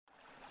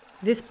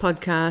This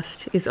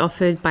podcast is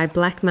offered by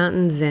Black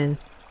Mountain Zen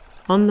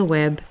on the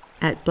web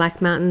at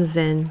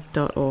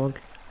blackmountainzen.org.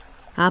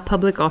 Our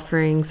public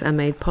offerings are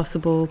made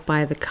possible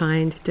by the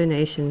kind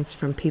donations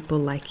from people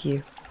like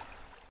you.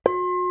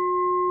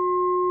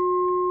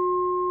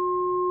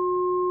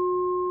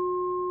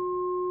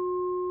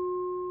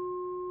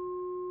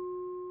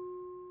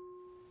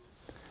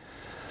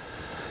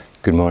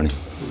 Good morning.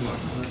 Good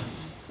morning.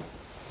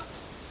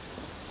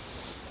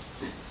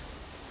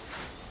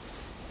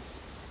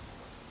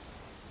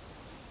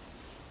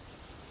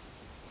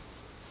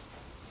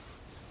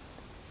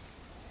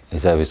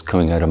 As I was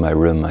coming out of my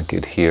room, I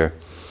could hear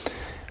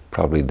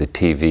probably the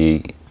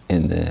TV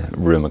in the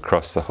room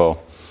across the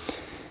hall.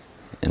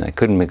 And I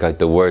couldn't make out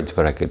the words,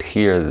 but I could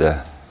hear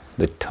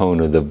the tone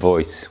of the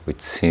voice,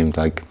 which seemed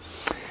like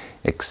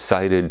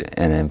excited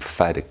and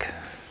emphatic,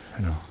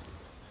 you know.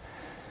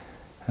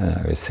 And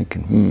I was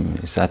thinking,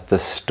 is that the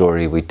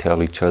story we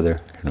tell each other?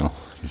 You know,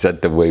 is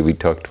that the way we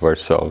talk to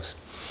ourselves?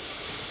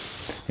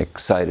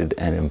 Excited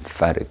and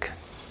emphatic.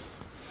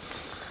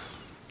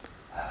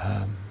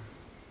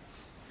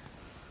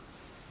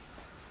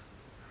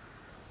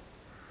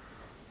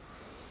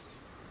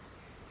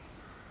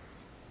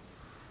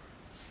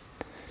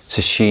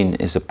 Sesshin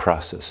is a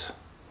process,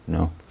 you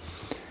know,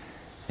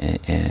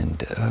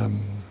 and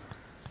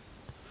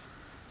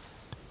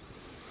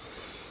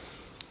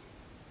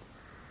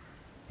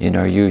in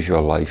our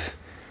usual life,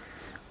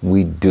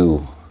 we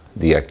do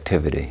the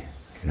activity,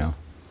 you know,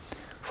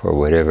 for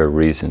whatever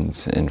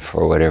reasons and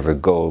for whatever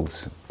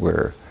goals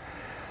we're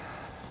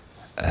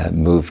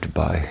moved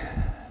by.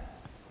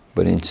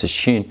 But in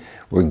Sesshin,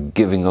 we're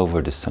giving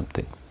over to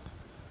something.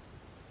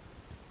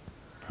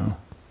 You know?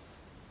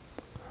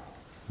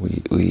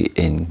 We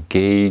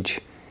engage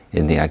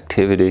in the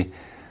activity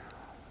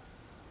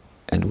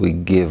and we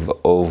give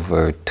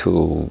over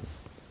to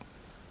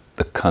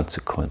the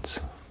consequence.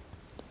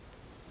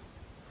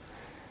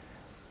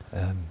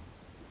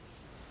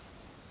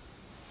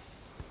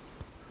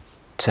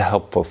 It's a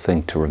helpful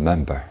thing to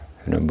remember,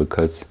 you know,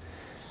 because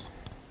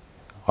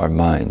our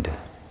mind,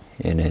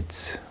 in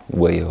its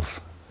way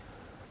of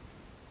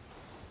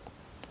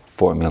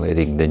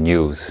formulating the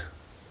news,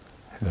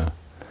 you know,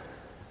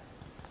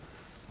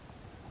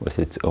 with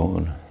its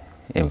own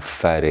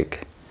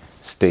emphatic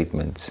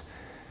statements,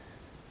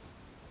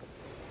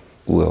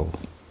 will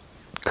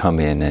come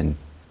in and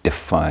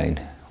define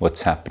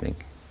what's happening,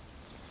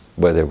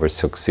 whether we're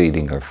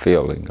succeeding or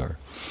failing or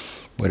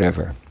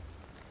whatever.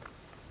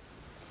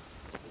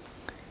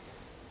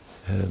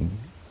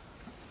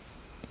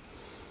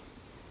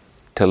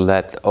 To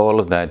let all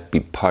of that be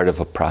part of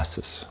a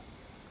process.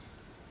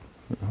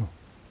 You know?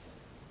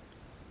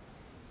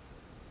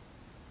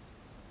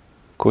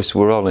 Of course,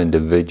 we're all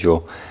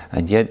individual,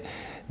 and yet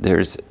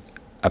there's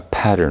a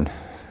pattern.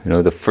 You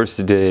know, the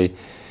first day,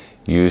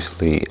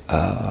 usually,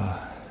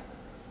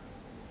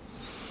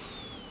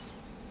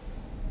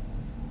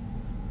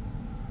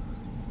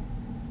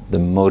 the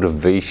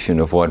motivation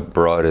of what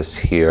brought us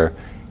here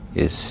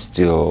is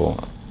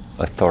still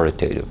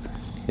authoritative,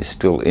 is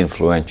still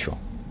influential.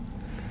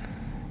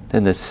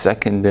 Then the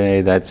second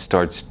day, that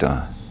starts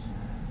to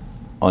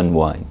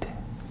unwind.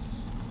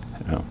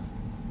 You know,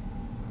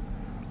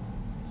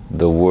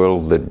 the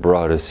world that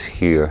brought us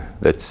here,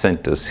 that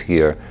sent us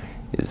here,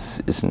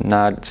 is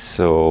not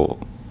so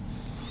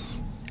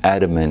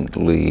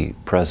adamantly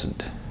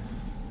present.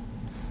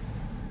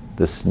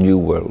 This new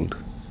world.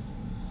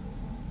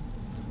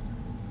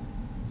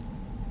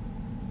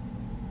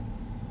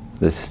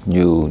 This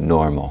new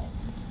normal.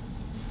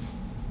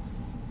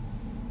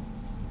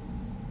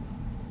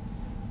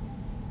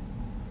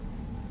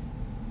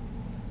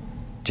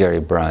 Jerry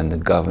Brown, the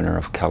governor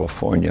of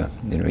California,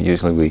 you know,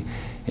 usually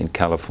in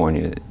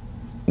California,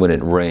 when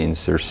it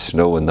rains, there's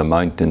snow in the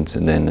mountains,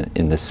 and then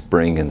in the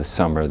spring and the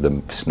summer,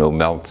 the snow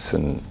melts,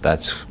 and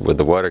that's where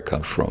the water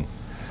comes from.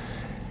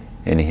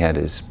 And he had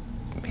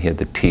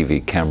the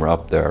TV camera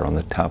up there on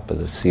the top of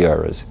the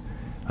Sierras,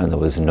 and there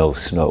was no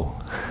snow.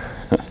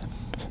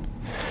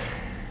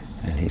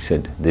 And he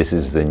said, "This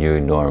is the new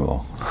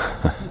normal."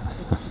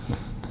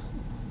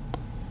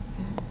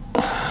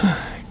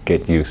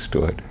 Get used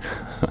to it.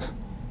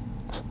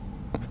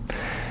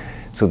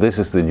 So this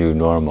is the new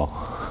normal.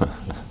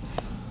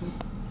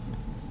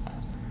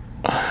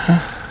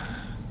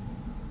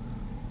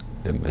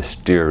 The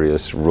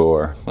mysterious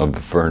roar of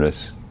the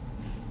furnace.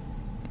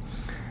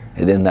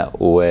 And in that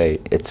way,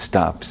 it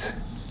stops.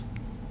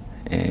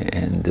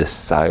 And this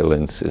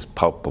silence is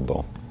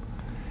palpable.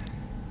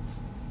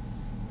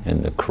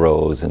 And the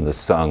crows and the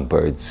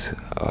songbirds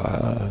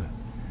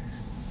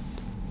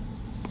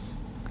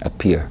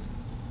appear.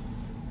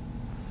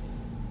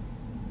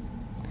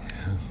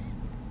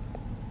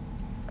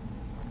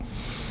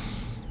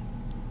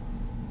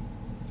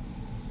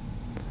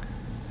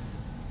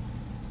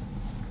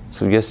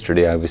 So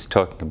yesterday I was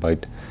talking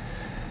about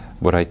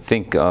what I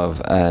think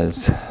of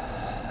as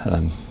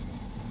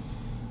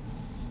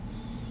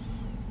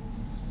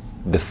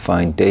the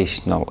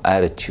foundational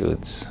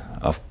attitudes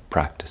of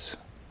practice. practice,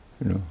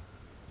 you know.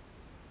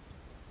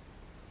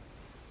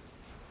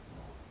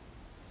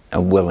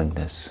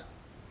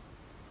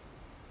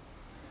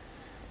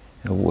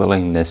 a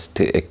willingness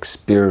to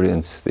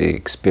experience the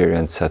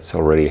experience that's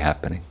already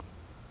happening.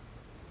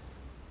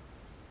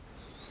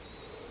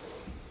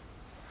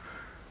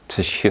 It's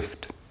a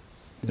shift,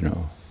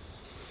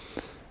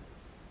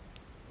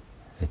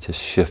 It's a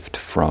shift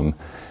from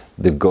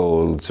the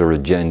goals or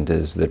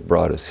agendas that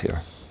brought us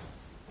here.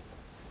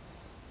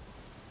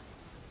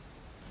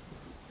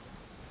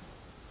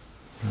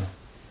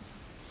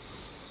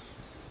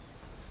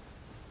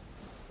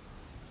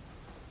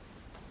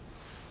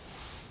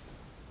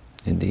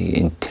 And the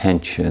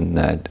intention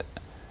that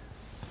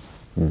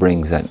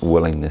brings that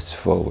willingness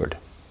forward.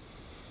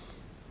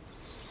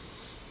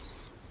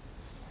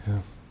 Yeah.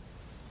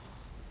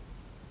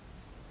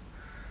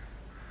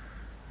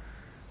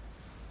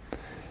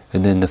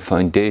 And then the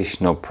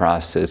foundational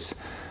process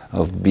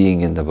of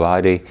being in the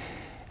body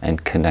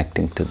and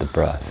connecting to the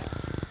breath.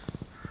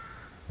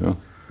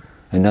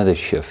 Another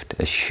shift,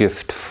 a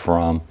shift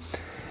from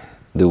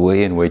the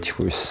way in which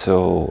we're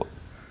so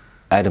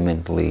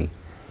adamantly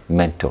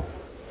mental.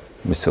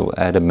 We're so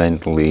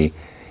adamantly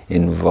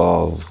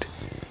involved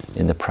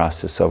in the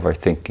process of our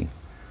thinking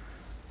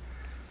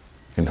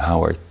and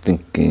how our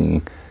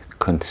thinking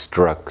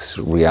constructs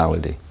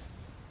reality,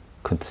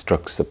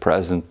 constructs the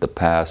present, the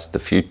past, the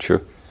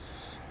future.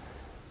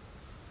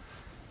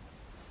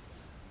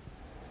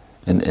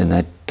 And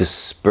that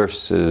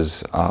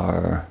disperses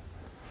our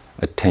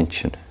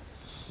attention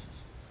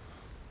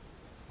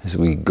as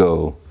we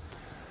go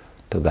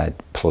to that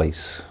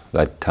place,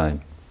 that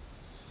time.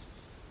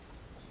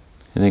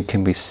 And then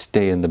can we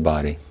stay in the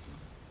body?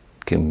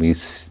 Can we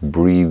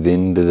breathe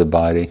into the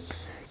body?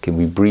 Can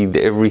we breathe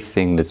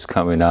everything that's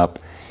coming up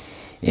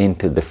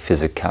into the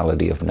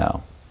physicality of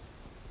now?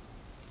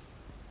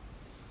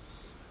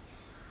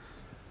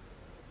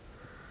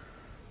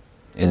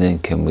 And then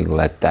can we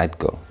let that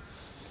go?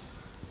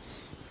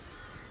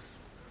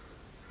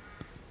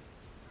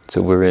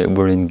 So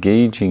we're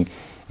engaging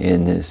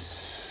in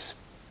this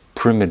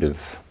primitive,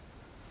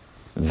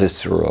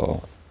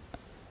 visceral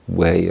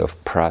way of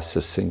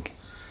processing.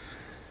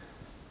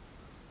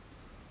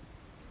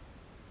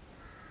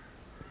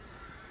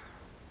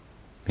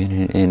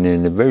 And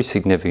in a very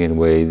significant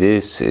way,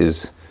 this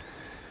is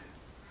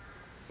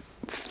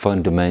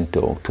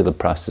fundamental to the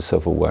process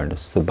of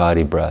awareness, the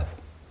body breath.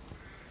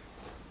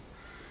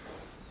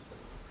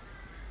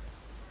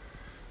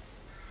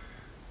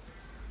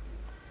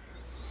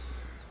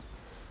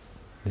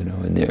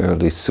 In the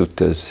early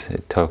suttas,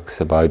 it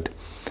talks about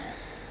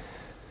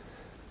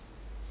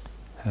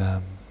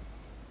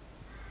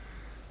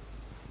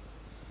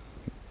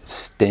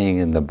staying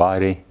in the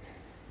body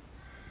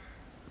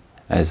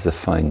as the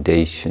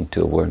foundation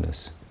to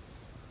awareness.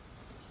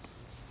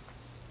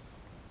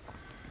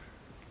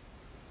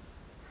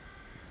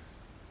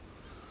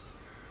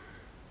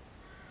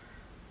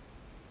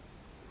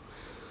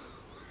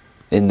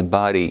 In the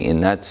body, in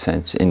that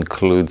sense,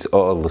 includes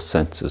all the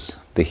senses,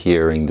 the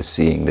hearing, the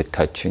seeing, the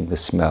touching, the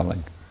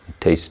smelling, the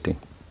tasting.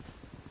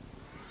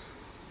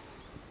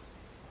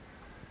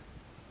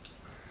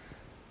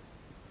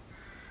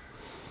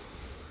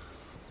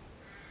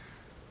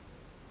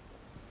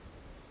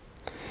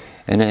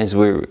 And as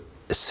we're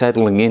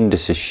settling into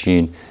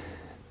Sesshin,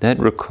 that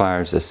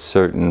requires a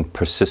certain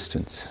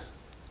persistence,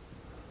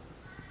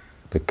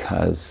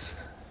 because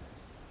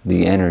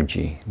the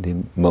energy,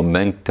 the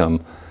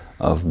momentum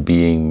of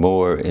being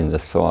more in the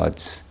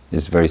thoughts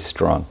is very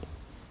strong.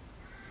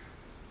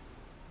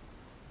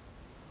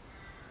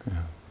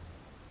 Yeah.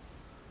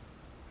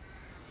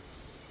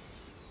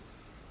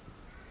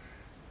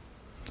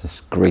 This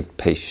great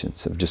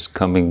patience of just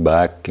coming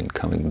back,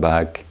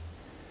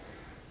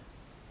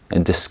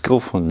 and the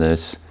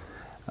skillfulness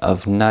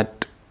of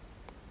not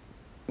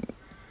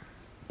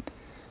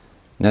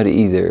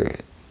either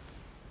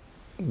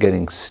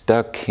getting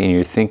stuck in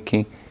your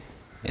thinking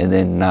and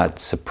then not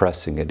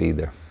suppressing it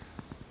either.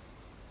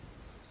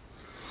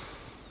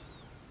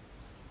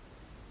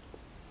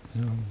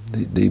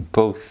 They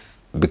both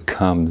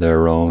become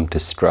their own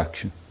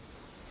distraction.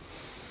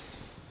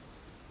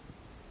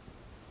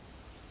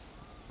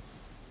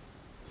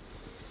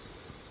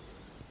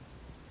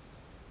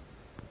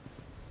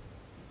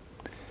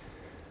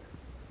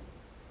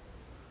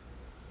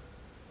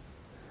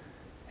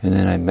 And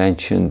then I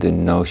mentioned the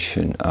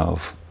notion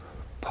of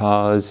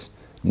pause,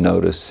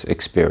 notice,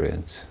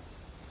 experience.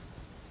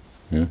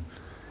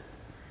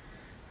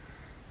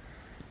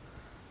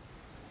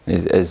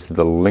 As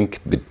the link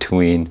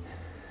between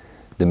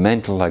the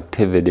mental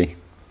activity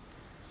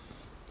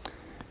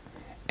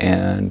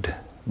and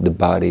the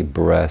body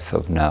breath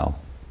of now.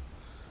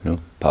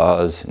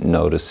 Pause,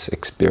 notice,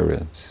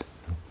 experience.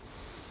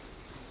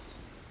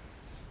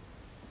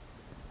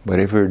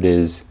 Whatever it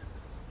is,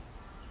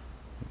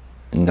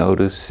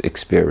 notice,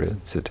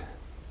 experience it,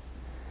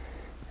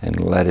 and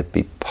let it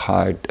be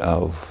part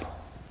of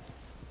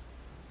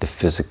the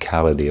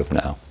physicality of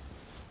now.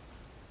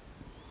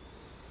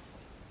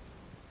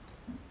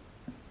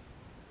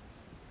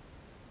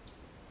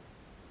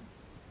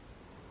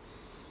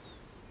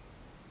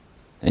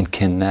 And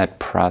can that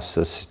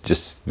process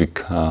just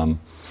become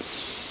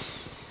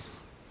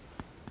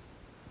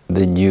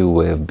the new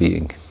way of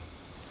being.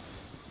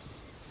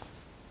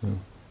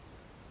 And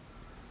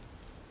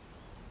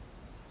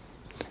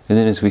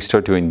then as we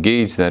start to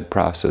engage that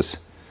process,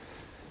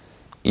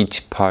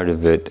 each part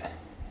of it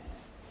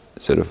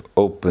sort of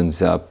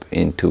opens up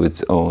into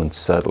its own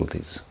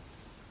subtleties.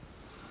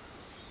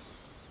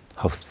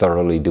 How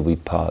thoroughly do we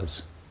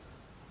pause?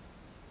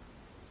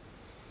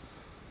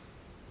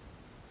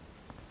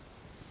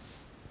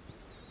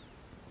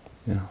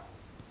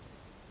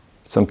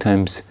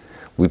 Sometimes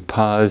we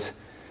pause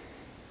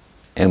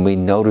and we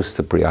notice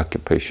the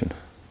preoccupation.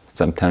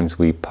 Sometimes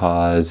we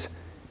pause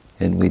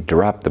and we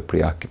drop the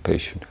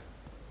preoccupation.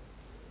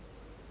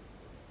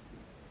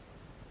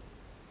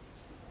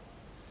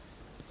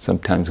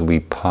 Sometimes we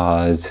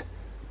pause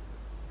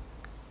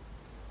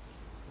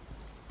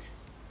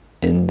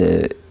and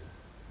the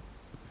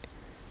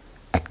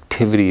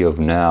activity of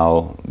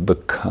now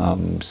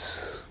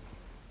becomes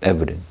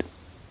evident,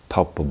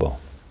 palpable.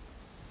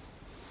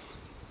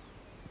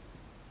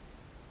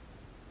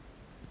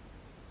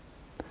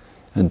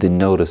 And the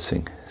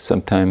noticing.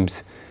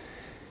 Sometimes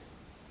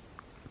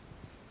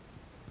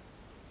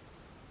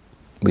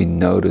we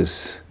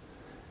notice,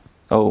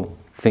 oh,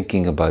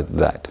 thinking about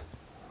that.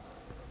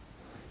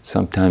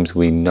 Sometimes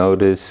we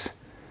notice,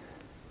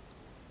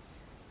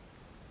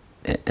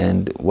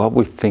 and what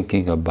we're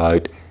thinking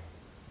about,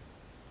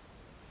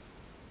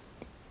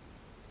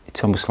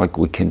 it's almost like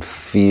we can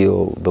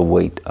feel the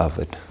weight of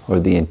it,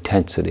 or the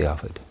intensity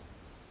of it.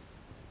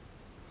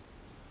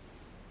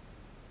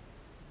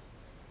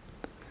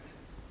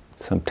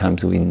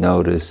 Sometimes we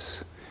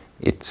notice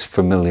its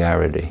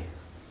familiarity.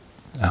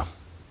 Oh.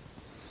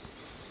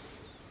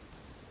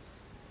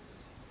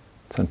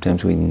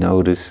 Sometimes we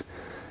notice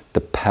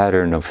the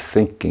pattern of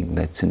thinking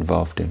that's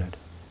involved in it.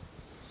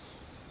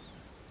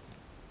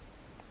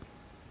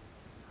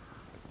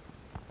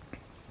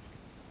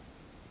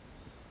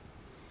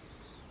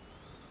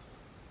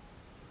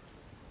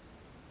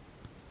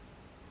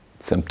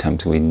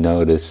 Sometimes we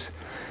notice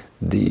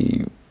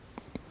the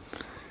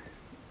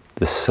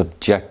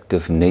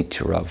subjective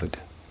nature of it.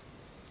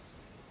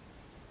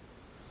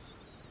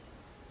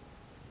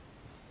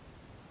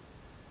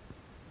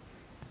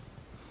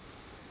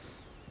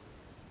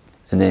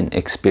 And then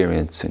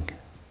experiencing.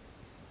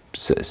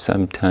 So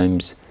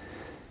sometimes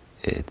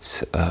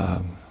it's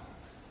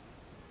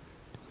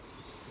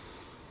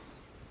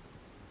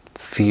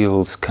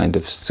feels kind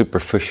of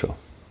superficial.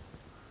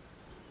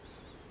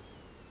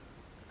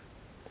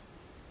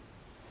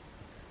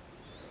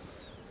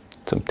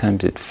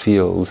 Sometimes it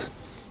feels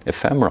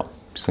ephemeral.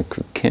 It's like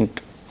we can't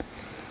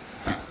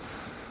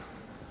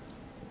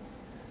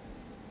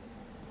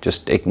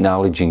just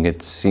acknowledging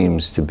it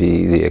seems to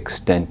be the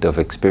extent of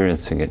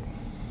experiencing it.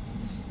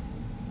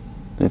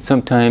 And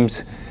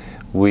sometimes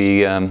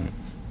we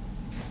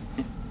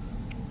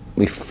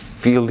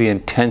feel the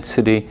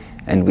intensity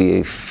and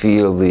we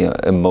feel the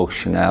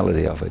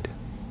emotionality of it.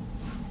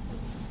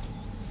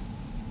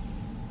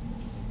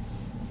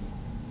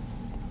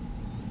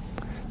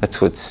 That's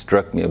what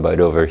struck me about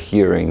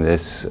overhearing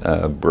this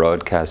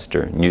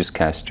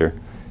newscaster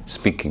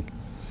speaking.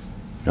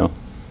 You know,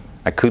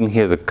 I couldn't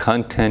hear the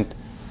content,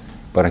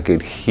 but I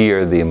could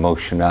hear the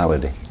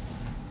emotionality.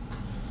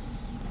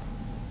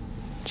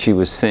 She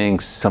was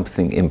saying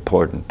something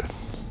important.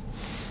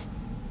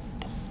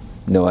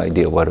 No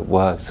idea what it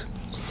was.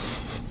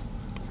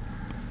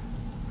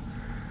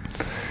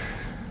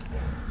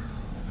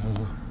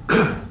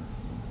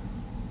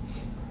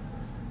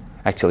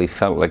 Actually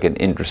felt like an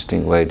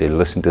interesting way to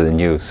listen to the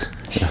news.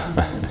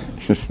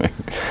 Just like,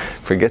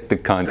 forget the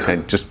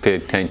content, just pay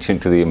attention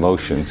to the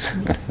emotions.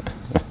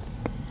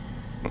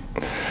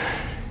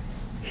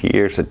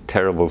 Here's a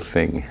terrible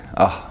thing.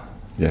 Ah,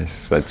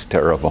 yes, that's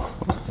terrible.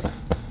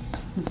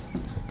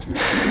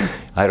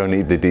 I don't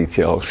need the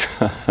details.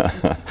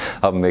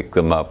 I'll make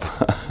them up.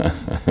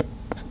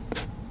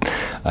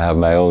 I have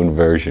my own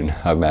version,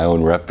 I have my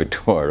own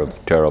repertoire of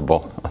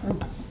terrible.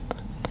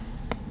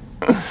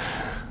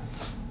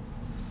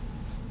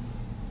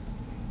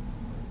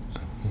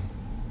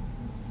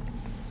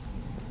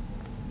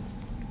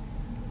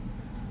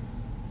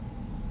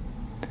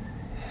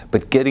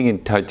 But getting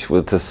in touch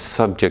with the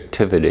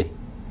subjectivity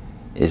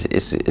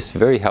is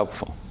very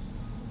helpful.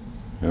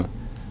 You know?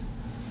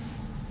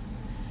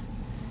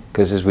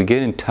 Because as we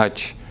get in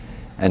touch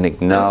and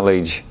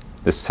acknowledge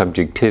the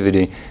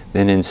subjectivity,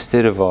 then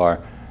instead of our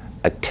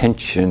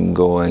attention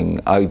going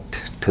out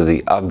to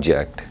the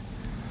object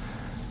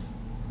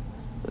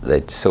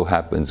that so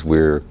happens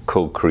we're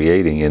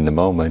co-creating in the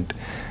moment,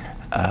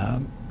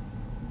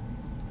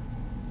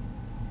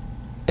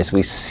 as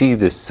we see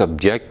the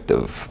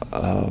subjective,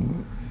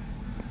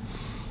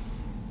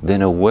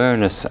 then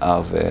awareness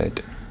of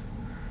it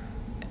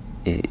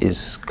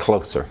is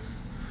closer.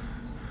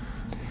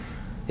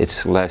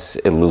 It's less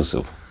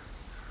elusive.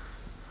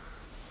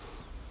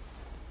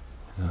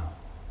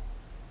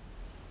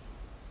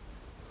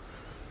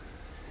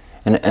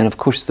 And of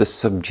course the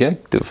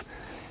subjective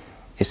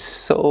is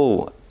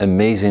so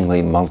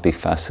amazingly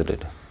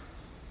multifaceted.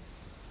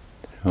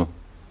 You know?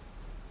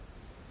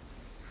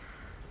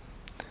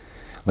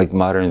 Like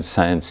modern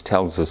science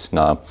tells us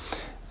now,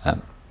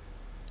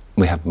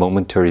 we have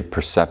momentary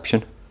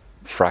perception,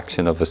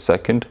 fraction of a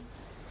second,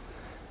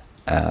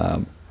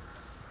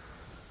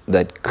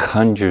 that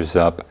conjures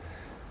up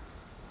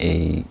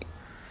a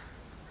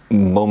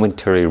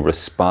momentary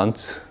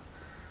response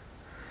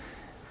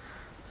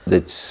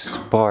that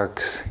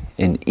sparks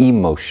an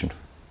emotion.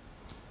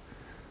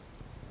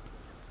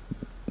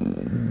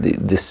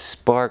 The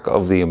spark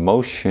of the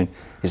emotion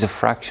is a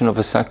fraction of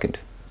a second.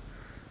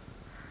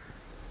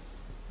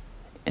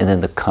 And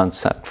then the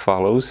concept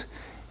follows,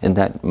 and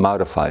that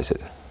modifies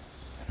it.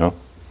 You know?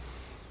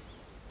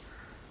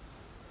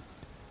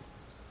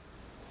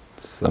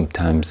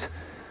 Sometimes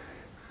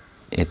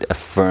it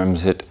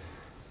affirms it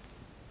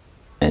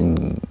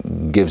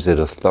and gives it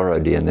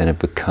authority, and then it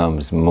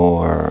becomes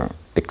more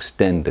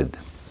extended.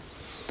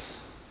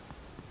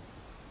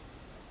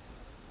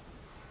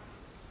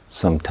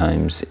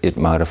 Sometimes it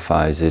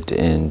modifies it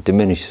and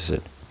diminishes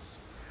it.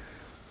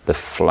 The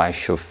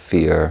flash of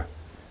fear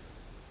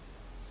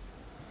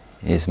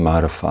is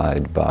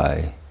modified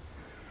by,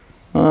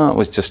 oh, it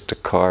was just a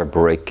car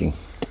braking.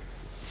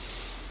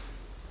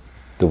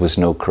 There was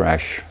no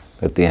crash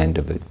at the end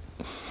of it.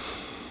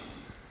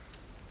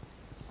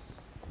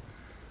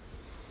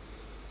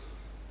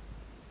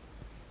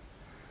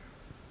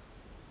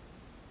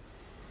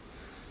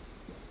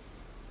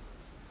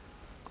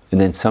 And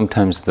then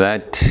sometimes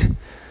that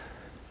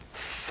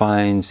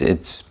finds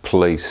its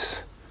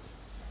place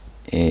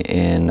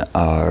in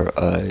our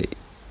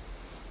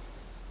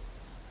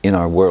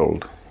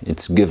world.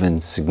 It's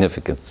given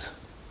significance.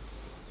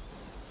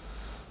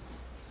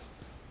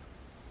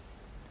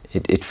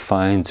 It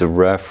finds a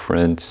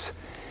reference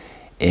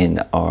in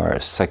our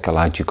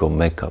psychological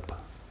makeup.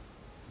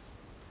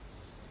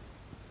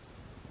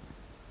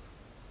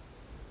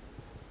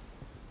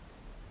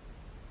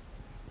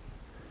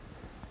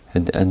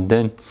 And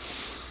then,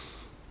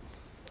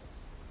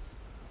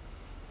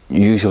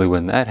 usually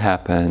when that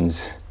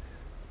happens,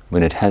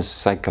 when it has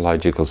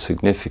psychological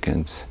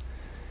significance,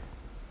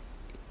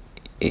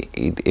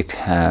 it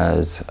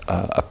has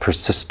a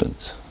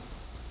persistence.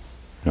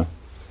 You know?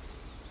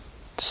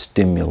 It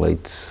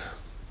stimulates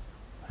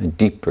a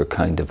deeper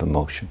kind of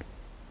emotion,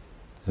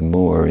 a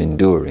more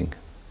enduring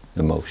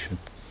emotion.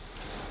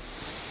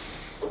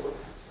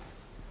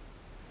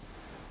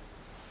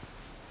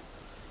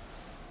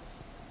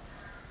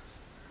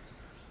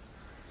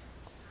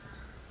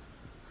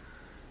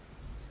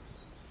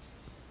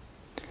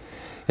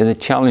 And the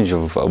challenge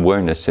of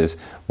awareness is,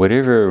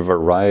 whatever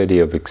variety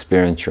of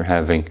experience you're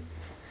having,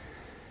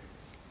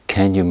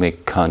 can you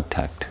make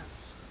contact?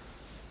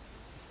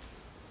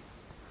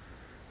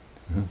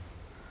 Mm-hmm.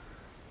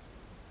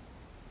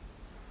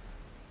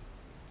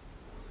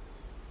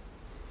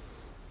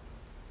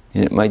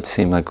 And it might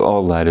seem like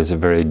all that is a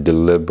very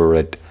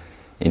deliberate,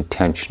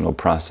 intentional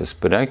process,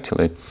 but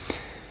actually,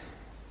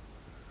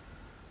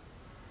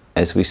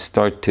 as we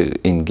start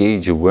to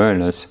engage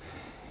awareness,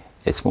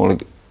 it's more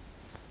like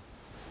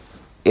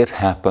it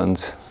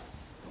happens,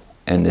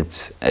 and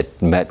it's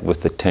met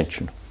with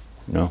attention.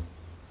 You know,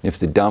 if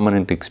the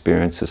dominant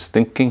experience is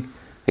thinking,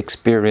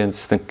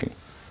 experience thinking.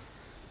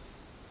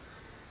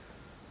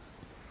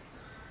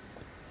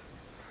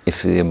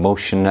 If the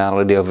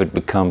emotionality of it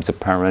becomes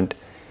apparent,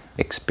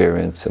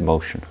 experience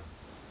emotion.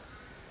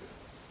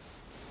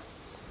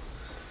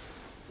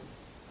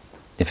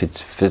 If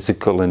it's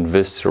physical and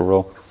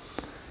visceral,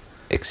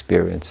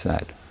 experience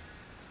that.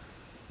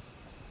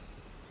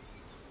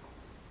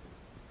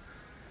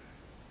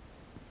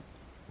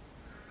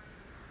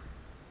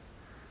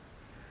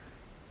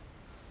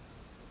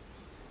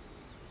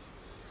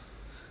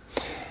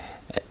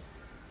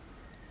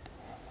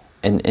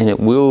 And it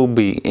will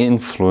be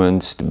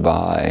influenced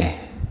by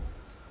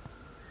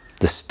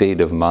the state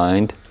of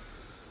mind,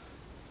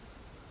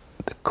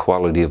 the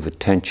quality of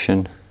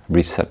attention,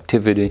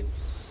 receptivity.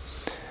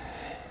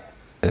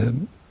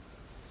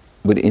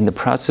 But in the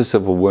process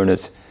of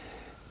awareness,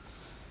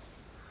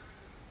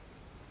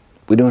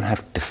 we don't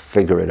have to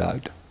figure it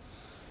out.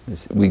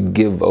 We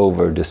give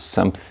over to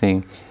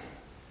something,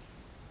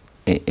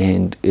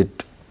 and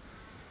it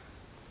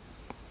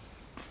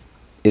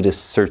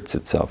asserts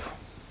itself.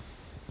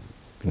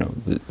 You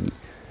know,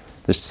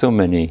 there's so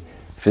many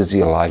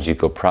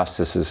physiological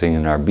processes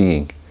in our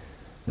being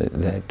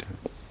that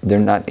they're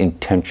not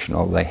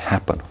intentional, they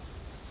happen.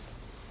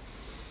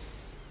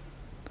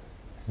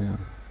 Yeah.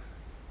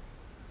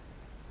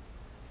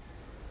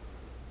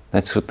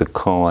 That's what the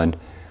koan,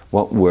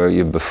 what were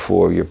you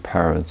before your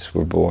parents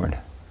were born?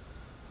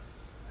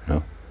 You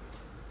know?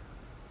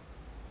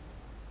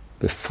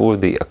 Before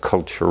the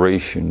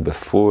acculturation,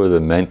 before the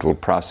mental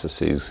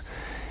processes,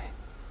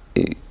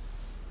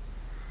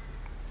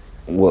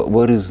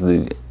 what is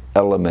the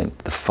element,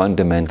 the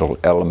fundamental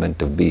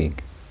element of being?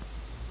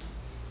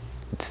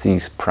 It's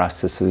these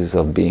processes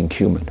of being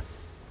human.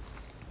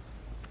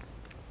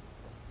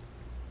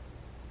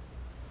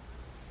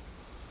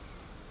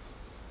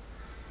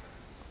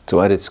 So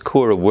at its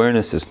core,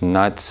 awareness is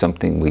not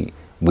something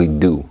we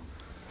do.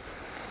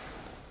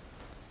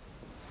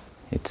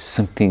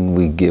 something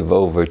we give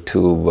over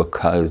to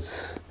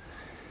because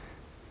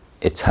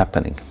it's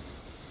happening.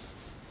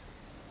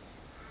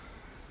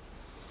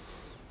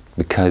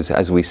 Because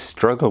as we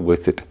struggle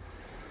with it,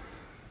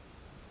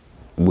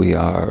 we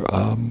are,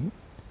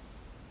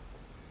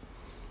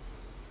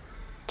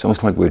 it's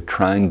almost like we're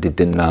trying to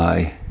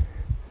deny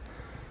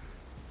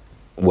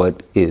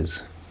what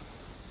is.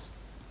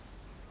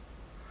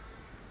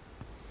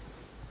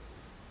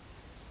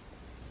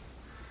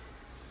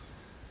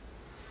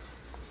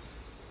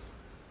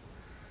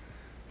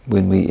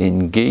 When we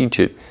engage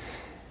it,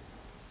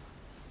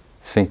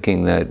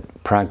 thinking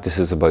that practice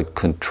is about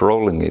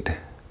controlling it,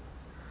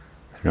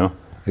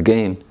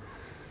 again,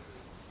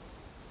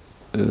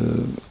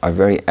 our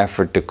very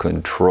effort to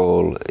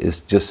control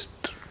is just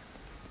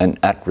an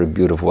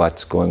attribute of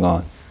what's going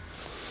on.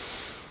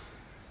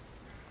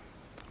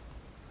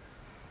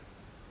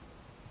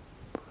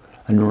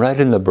 And right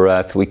in the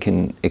breath, we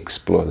can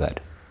explore that.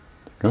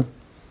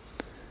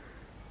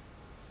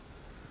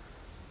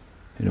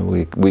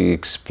 We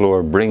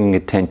explore bringing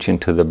attention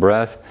to the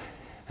breath,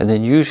 and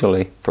then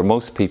usually, for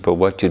most people,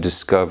 what you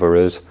discover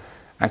is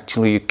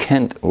actually you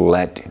can't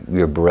let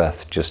your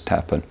breath just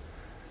happen.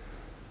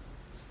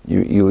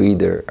 You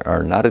either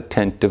are not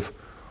attentive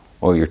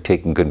or you're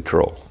taking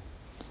control.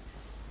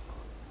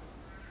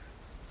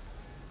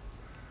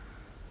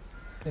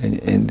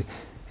 And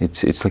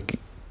it's like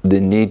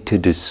the need to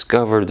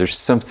discover there's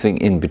something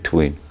in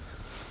between.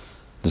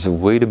 There's a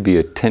way to be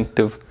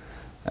attentive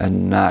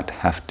and not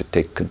have to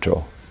take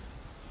control.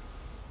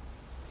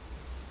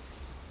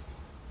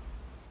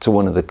 So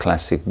one of the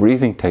classic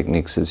breathing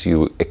techniques is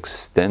you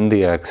extend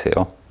the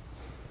exhale,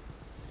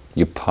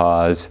 you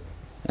pause,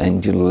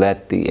 and you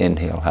let the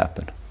inhale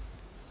happen.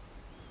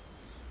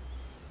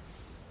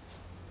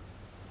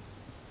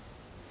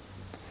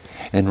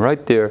 And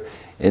right there,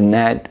 in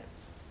that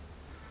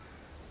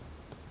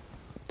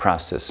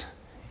process,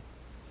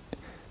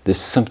 there's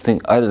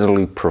something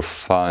utterly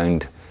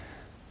profound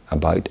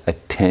about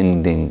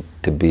attending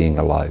to being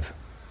alive.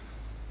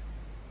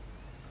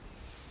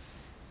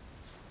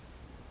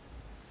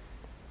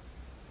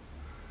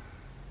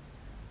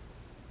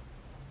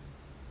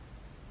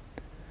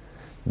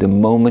 The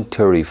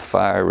momentary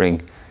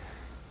firing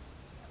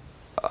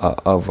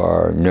of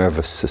our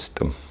nervous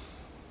system,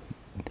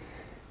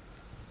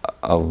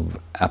 of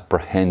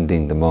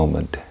apprehending the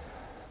moment,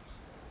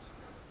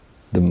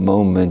 the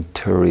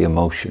momentary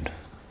emotion.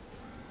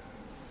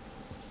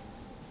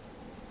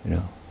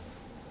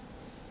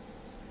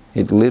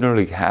 It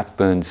literally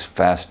happens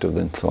faster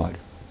than thought.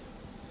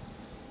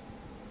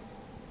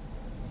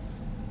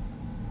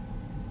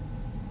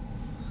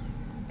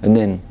 And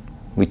then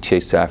we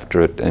chase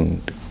after it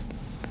and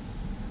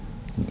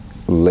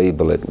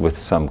label it with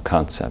some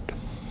concept.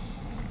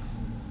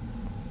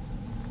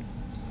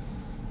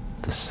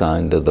 The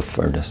sound of the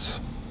furnace.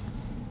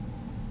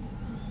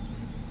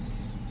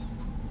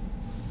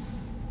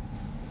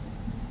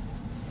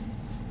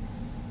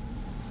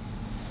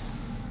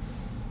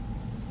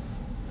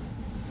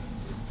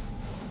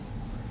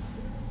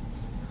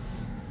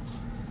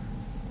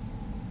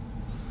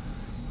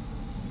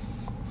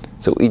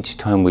 So each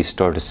time we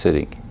start a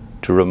sitting,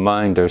 to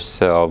remind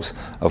ourselves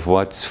of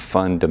what's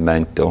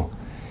fundamental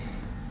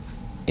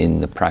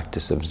in the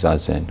practice of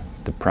Zazen,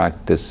 the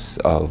practice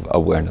of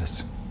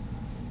awareness.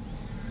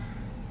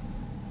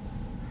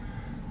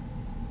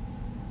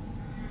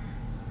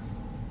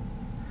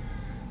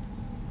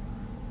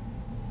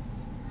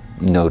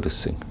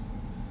 Noticing.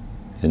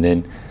 And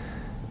then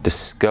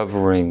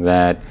discovering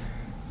that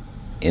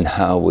in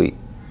how we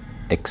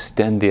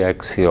extend the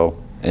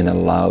exhale and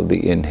allow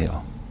the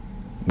inhale.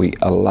 We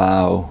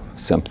allow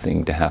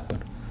something to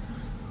happen.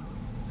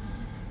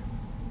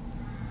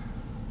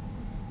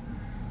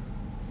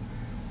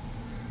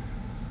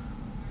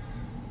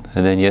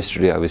 And then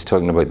yesterday I was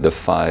talking about the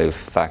 5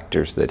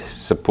 factors that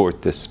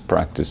support this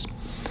practice.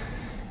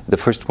 The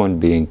first one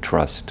being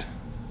trust.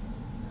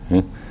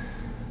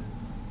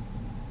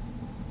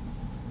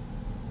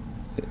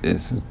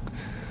 Is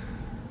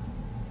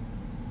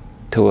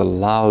to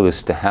allow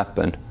this to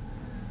happen,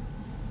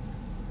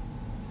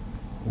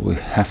 we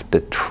have to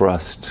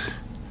trust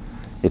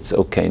its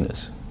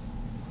okayness.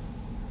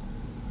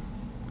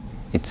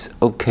 It's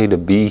okay to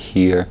be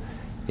here.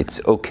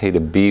 It's okay to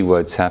be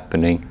what's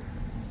happening.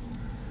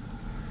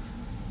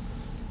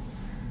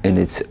 And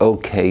it's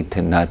okay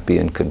to not be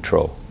in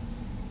control.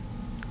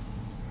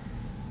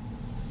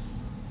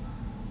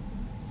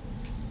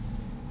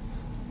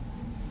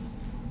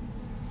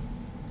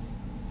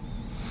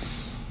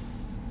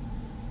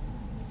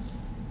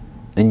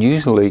 And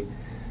usually,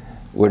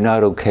 we're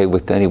not okay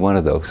with any one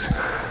of those.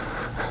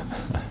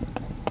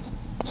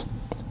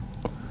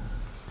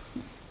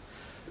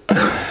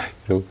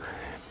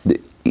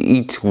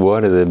 Each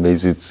one of them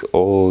is its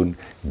own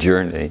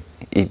journey.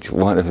 Each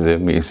one of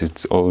them is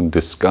its own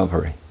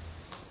discovery.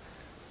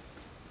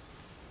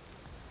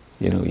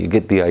 You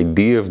get the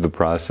idea of the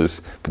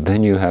process, but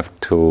then you have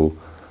to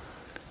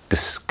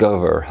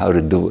discover how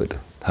to do it,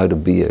 how to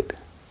be it.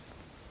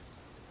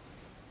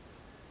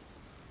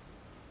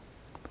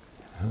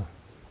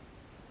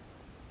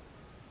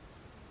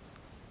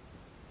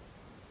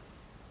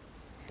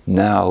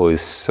 now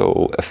is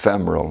so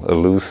ephemeral,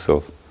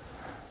 elusive,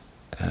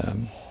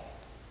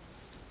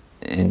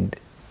 and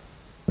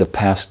the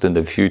past and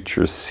the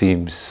future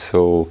seems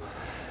so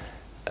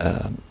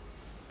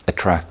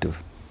attractive.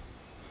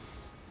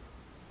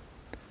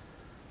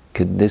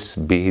 Could this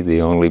be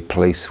the only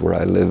place where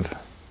I live,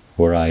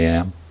 where I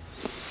am?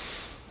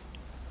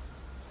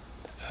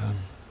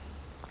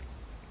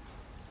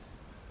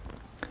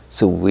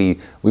 So we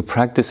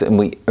practice and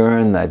we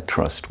earn that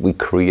trust, we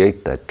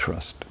create that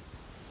trust.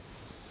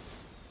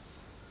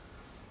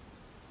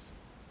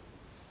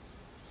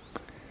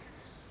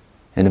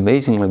 And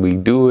amazingly, we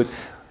do it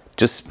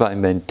just by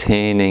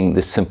maintaining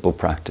the simple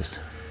practice,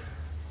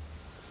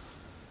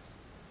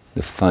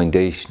 the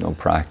foundational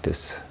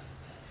practice.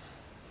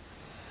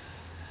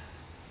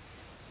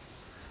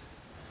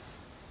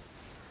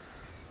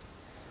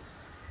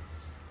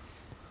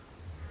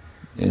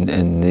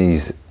 And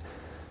these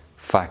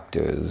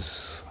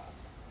factors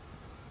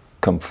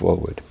come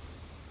forward.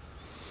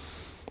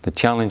 The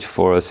challenge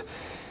for us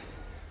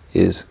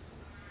is,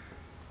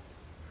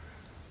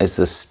 as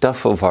the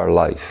stuff of our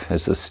life,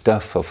 as the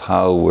stuff of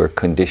how we're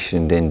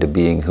conditioned into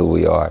being who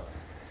we are,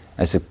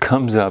 as it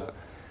comes up,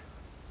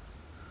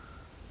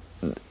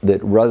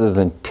 that rather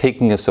than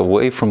taking us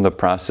away from the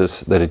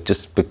process, that it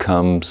just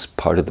becomes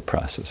part of the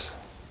process.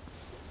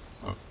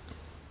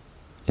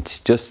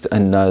 It's just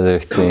another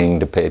thing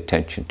to pay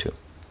attention to.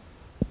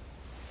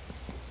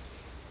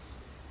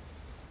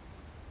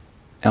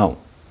 Now,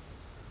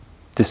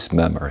 this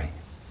memory.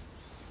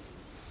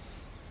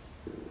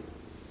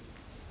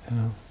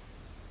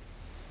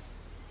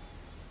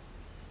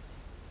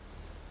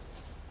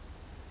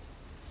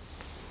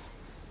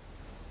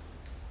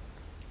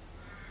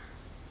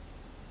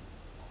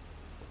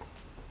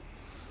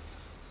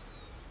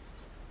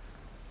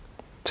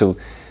 So,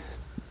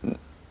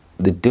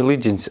 the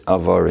diligence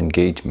of our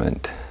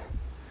engagement,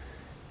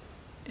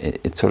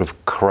 it sort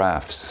of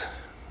crafts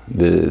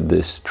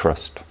this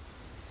trust.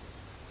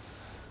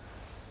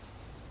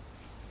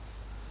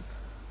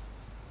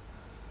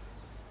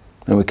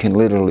 And we can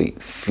literally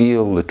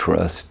feel the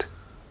trust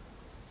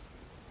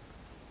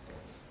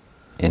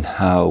in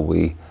how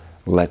we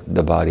let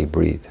the body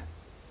breathe.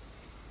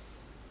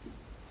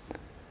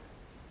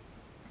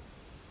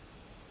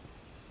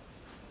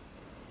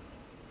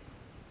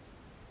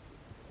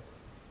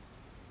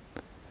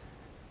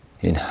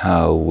 In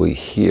how we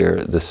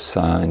hear the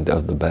sound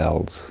of the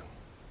bells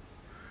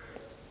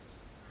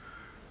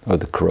or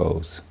the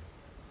crows.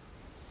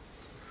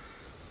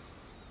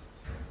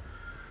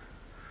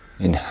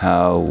 In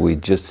how we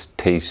just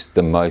taste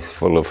the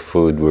mouthful of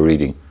food we're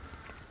eating.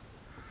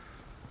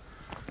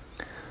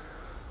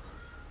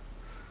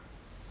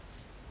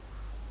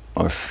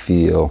 Or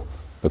feel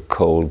the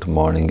cold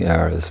morning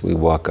air as we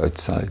walk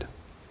outside.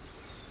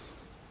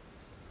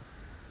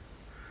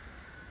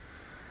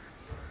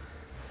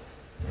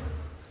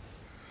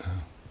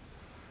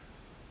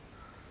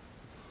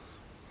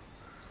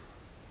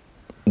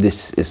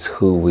 This is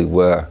who we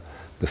were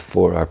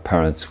before our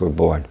parents were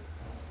born.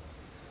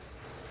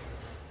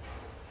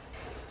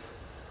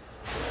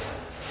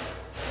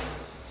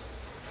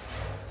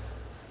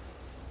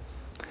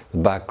 The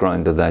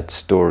background of that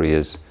story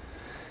is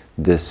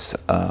this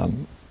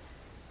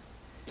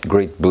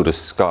great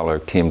Buddhist scholar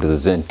came to the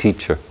Zen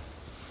teacher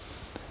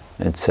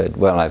and said,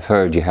 well, I've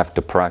heard you have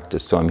to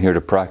practice, so I'm here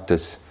to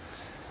practice.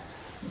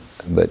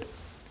 But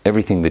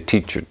everything the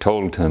teacher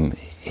told him,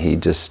 he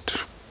just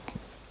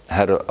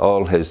had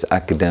all his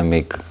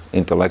academic,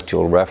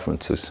 intellectual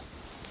references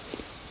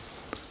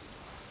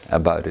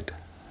about it,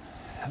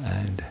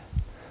 and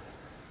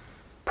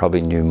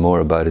probably knew more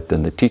about it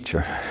than the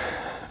teacher.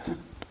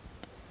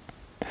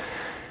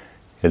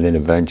 And then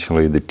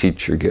eventually the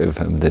teacher gave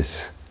him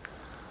this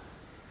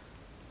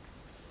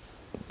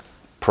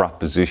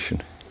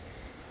proposition,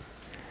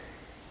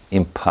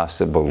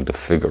 impossible to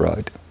figure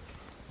out.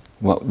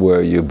 What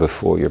were you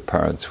before your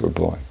parents were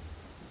born?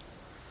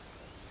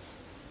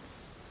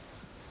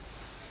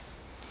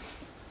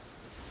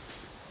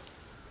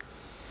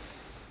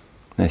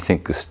 I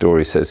think the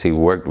story says he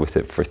worked with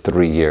it for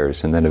 3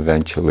 years and then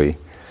eventually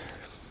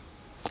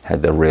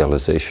had the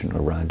realization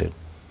around it.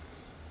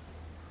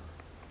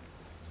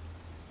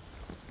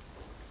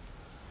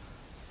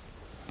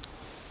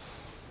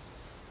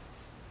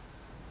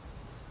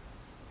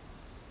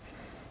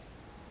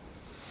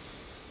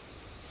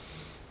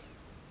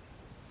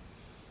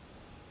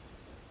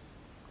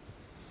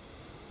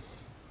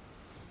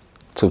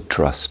 So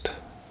trust.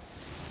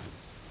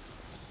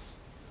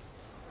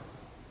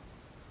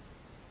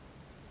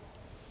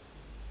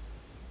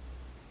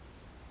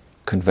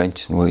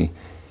 Conventionally,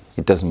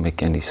 it doesn't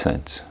make any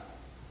sense.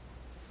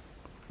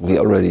 We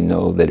already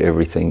know that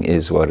everything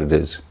is what it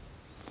is.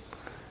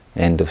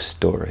 End of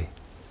story.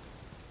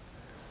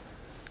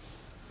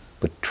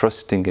 But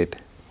trusting it,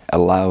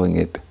 allowing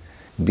it,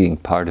 being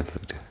part of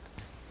it,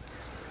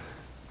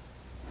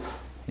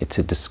 it's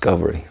a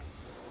discovery.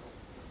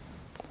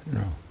 You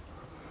know?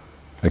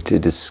 It's a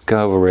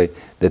discovery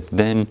that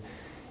then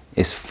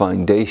is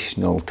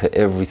foundational to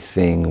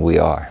everything we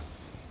are.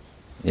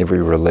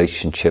 every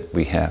relationship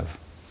we have.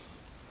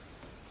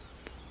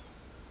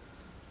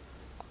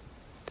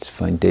 It's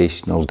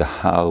foundational to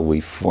how we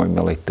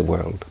formulate the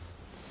world.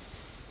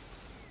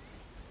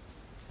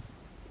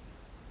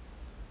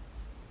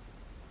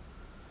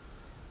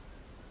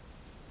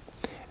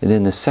 And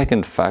then the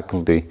second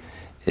faculty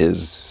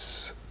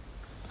is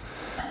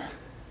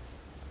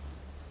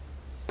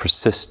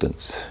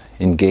persistence,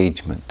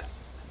 engagement,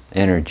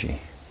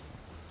 energy.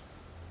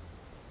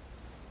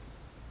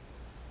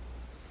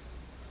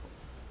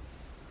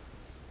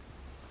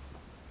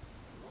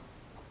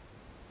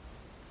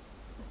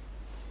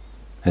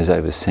 As I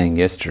was saying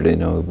yesterday,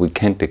 we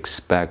can't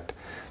expect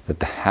that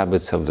the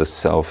habits of the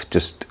self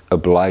just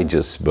oblige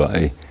us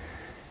by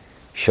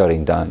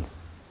shutting down.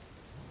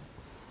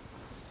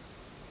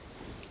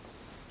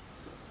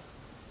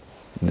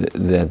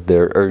 That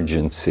their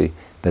urgency,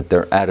 that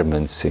their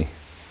adamancy.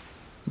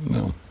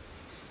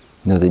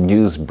 The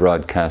news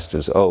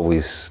broadcasters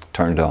always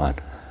turned on.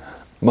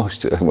 Well,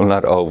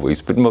 not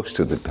always, but most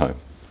of the time.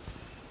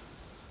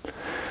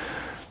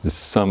 There's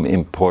some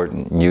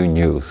important new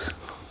news.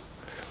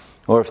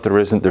 Or if there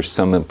isn't, there's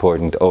some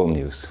important old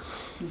news.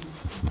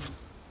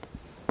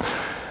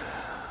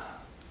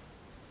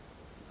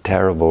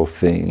 Terrible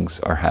things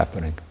are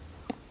happening.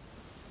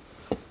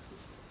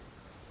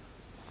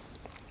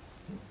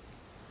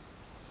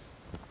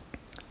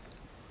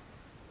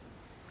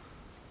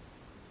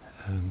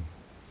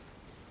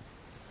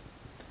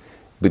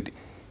 But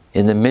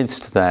in the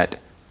midst of that,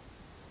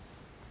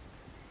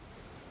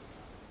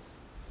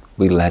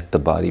 we let the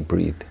body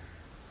breathe.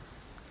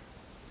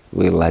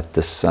 We let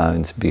the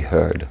sounds be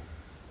heard.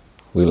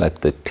 We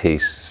let the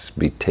tastes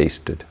be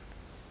tasted.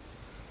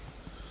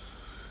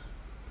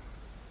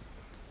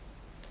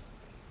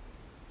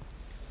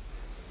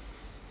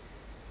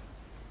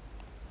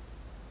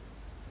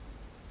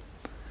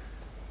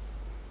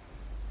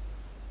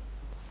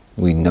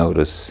 We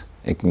notice,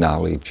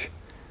 acknowledge,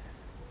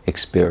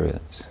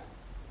 experience.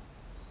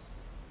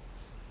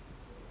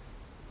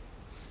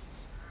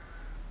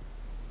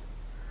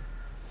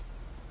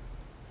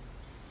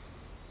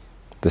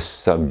 The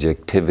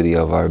subjectivity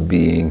of our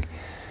being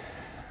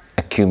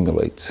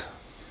accumulates.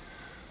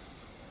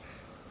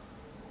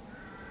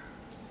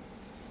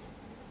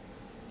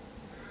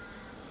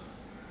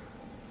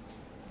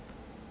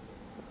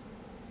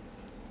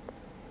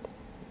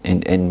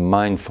 And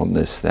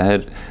mindfulness,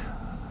 that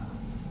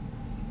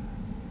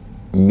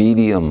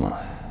medium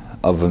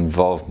of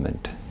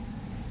involvement,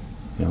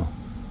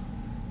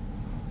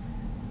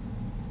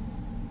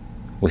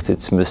 with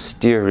its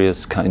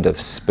mysterious kind of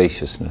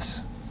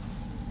spaciousness.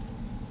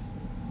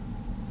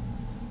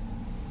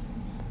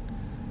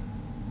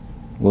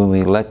 When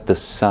we let the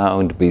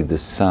sound be the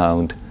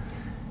sound,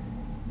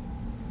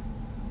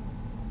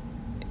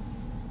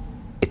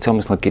 it's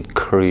almost like it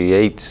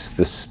creates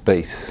the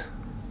space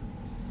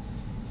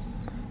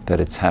that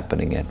it's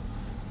happening in.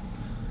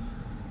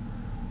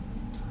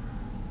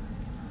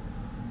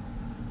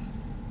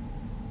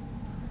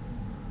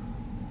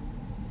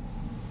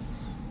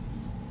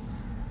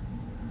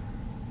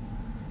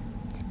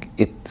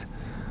 It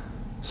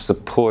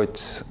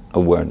supports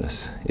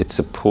awareness. It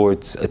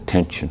supports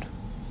attention.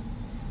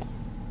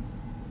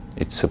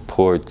 It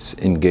supports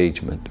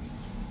engagement.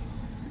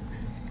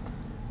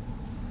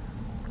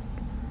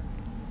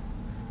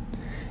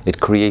 It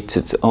creates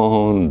its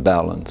own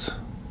balance.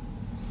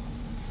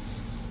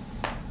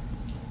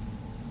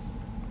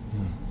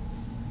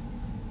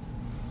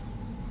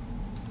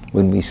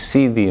 When we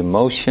see the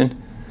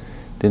emotion,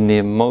 then the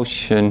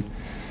emotion,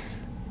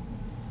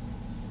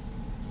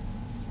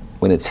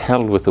 when it's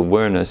held with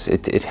awareness,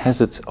 it has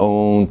its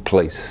own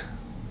place.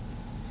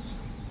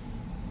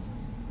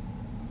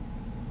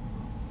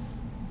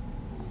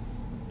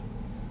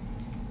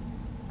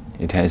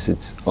 It has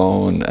its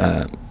own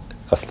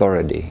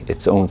authority,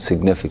 its own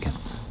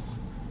significance,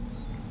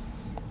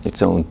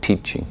 its own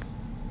teaching.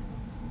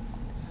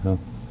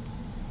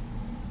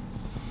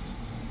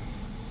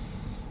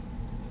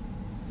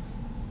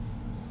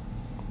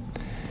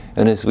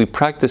 And as we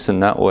practice in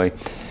that way,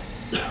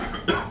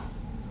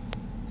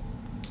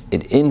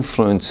 it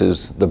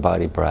influences the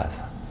body breath.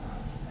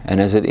 And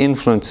as it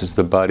influences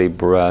the body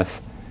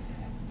breath,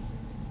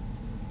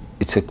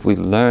 it's like we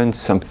learn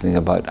something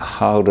about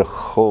how to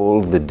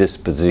hold the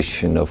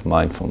disposition of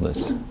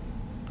mindfulness,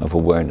 of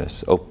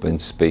awareness, open,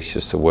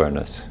 spacious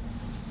awareness.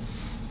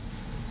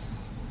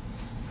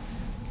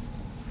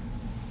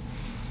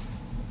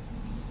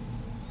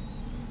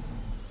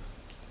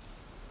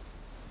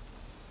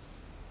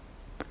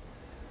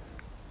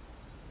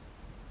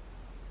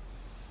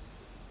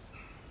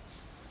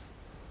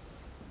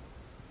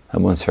 I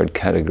once heard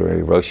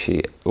Katagiri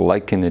Roshi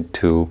liken it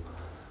to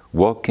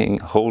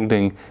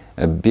holding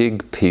a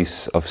big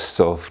piece of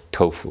soft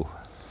tofu.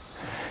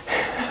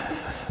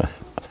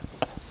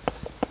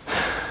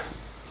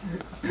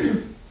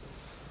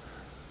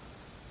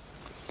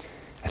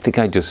 I think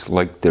I just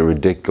like the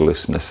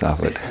ridiculousness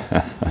of it.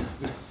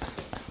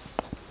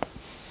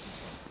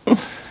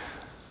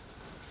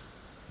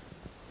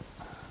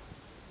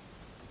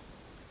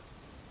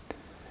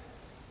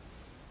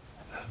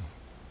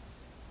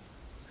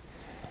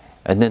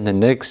 And then the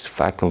next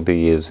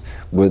faculty is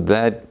where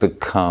that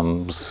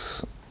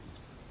becomes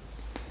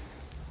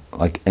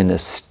like an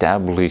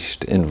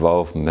established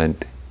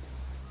involvement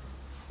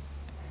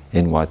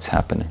in what's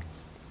happening.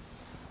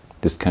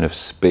 This kind of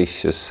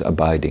spacious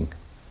abiding.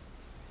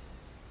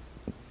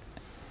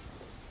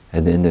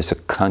 And then there's a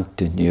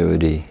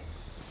continuity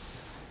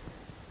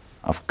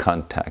of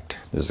contact.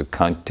 There's a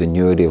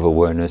continuity of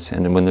awareness.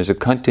 And when there's a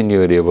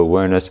continuity of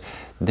awareness,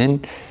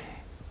 then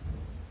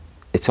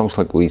it's almost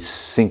like we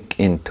sink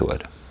into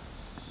it.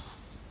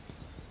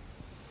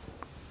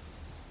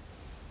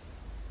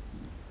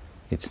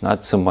 It's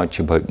not so much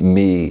about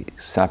me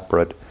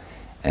separate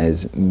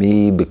as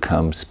me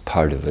becomes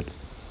part of it.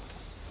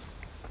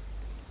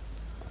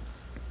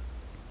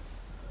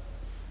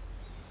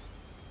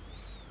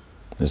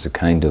 There's a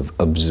kind of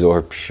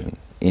absorption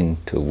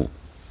into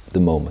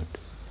the moment.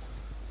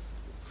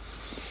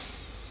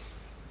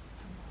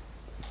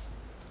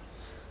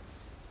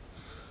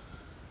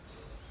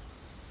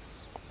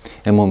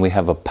 And when we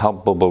have a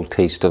palpable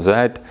taste of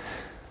that,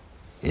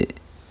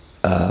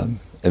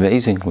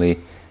 amazingly,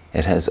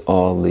 it has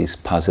all these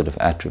positive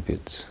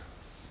attributes.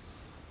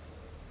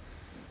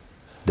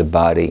 The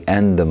body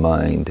and the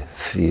mind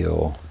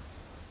feel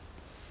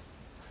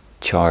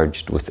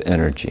charged with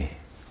energy.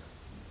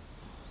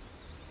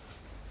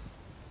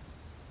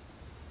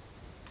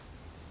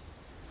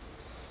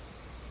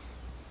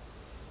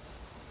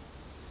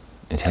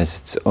 It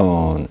has its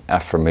own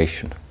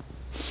affirmation.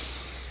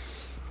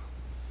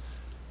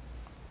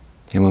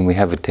 And when we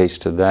have a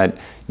taste of that,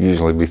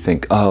 usually we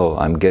think, oh,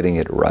 I'm getting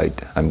it right.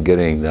 I'm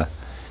getting the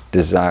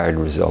desired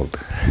result.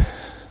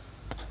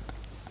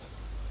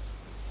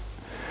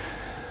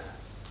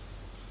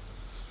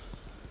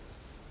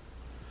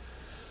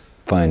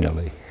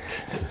 Finally.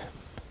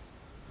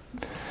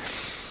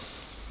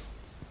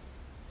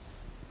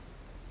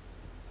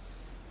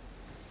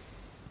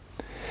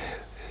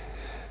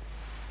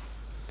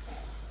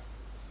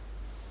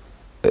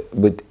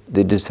 But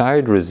the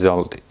desired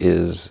result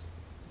is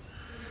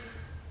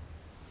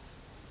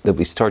that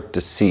we start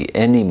to see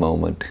any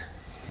moment,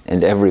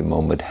 and every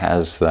moment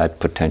has that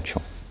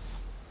potential.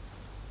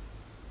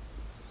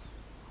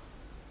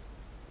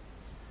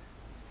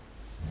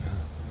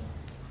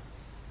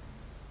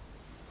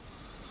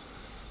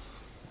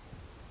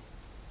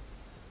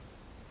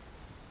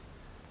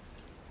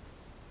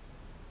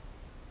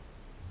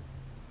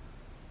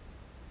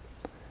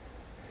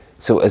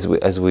 So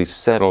as we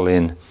settle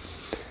in,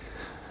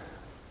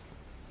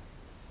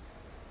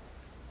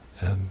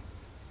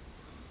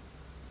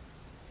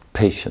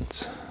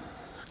 patience,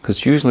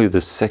 because usually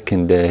the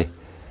second day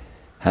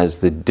has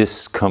the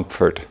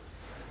discomfort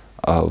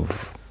of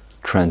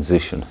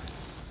transition.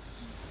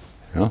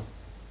 You know,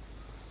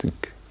 you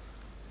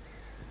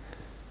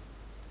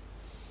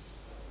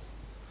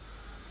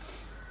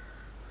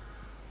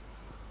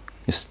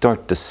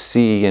start to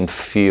see and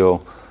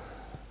feel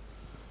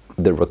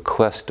the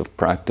request of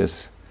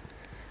practice,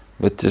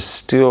 but there's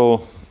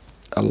still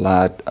a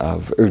lot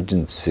of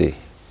urgency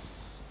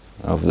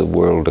of the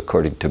world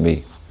according to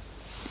me.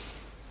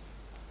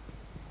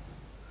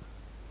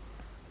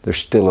 There's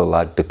still a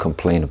lot to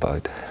complain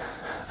about.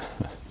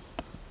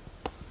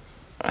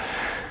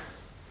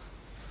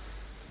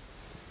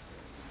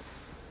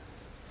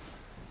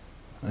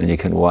 And you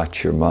can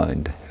watch your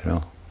mind, you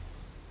know,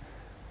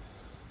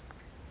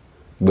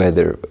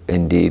 whether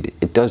indeed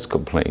it does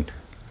complain,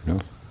 you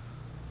know.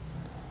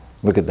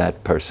 Look at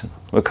that person.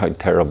 Look how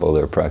terrible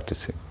they're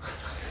practicing.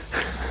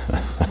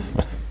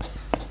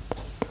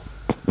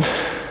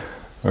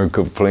 Or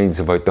complains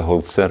about the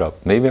whole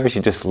setup. Maybe I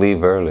should just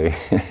leave early.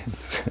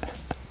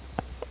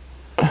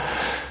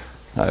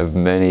 I have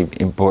many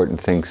important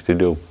things to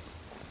do.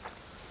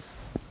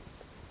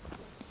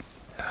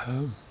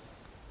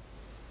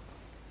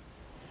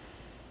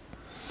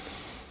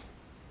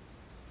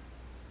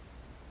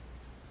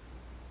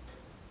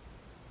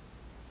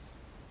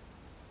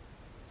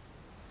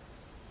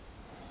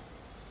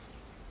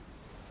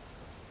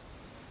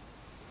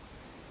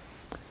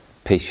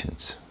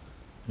 Patience,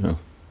 you know.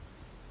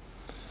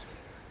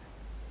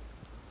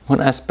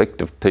 One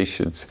aspect of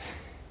patience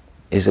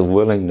is a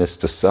willingness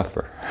to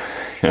suffer.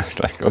 It's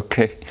like,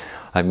 okay,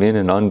 I'm in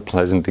an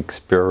unpleasant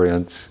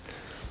experience,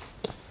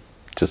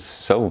 just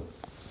so.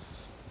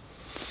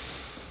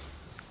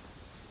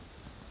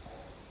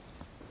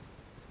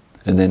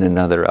 And then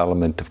another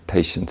element of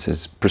patience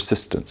is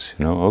persistence.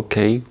 You know,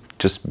 okay,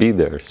 just be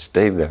there,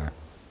 stay there.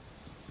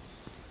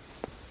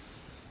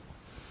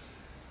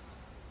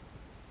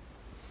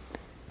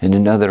 And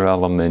another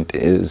element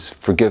is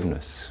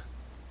forgiveness.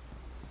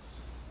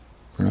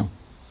 You know,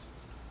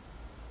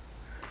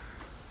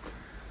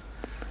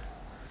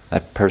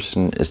 that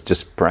person is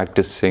just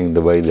practicing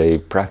the way they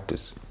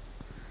practice.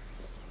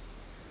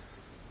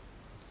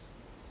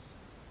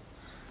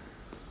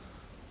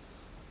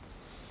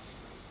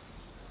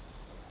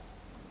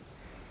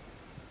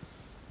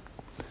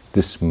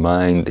 This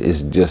mind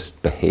is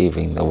just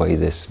behaving the way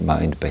this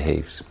mind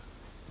behaves.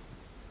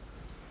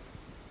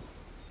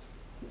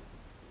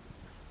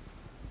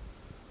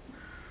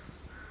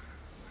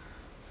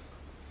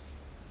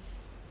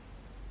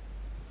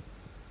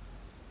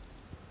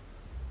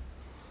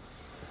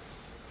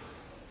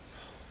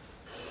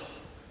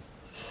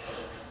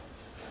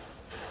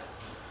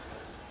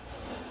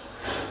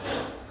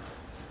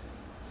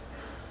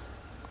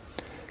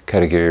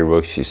 Katagiri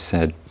Roshi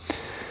said,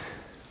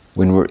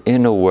 when we're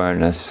in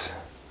awareness,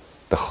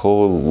 the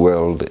whole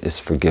world is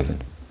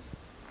forgiven.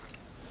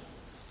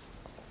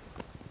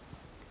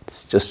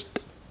 It's just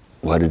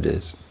what it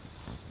is.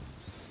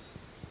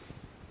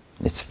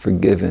 It's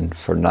forgiven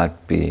for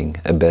not being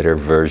a better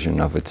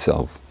version of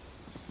itself.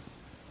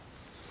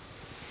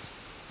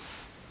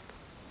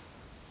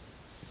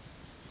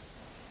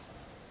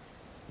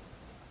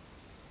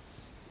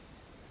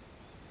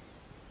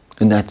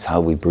 And that's how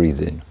we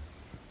breathe in.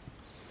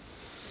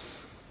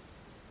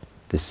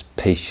 This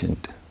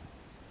patient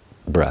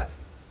breath.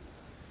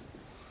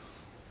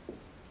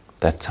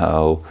 That's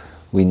how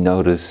we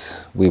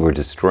notice we were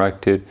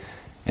distracted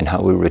and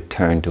how we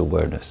return to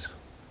awareness.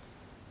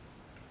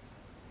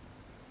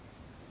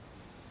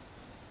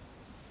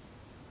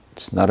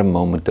 It's not a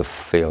moment of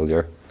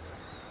failure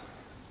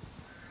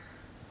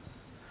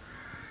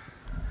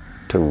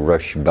to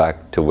rush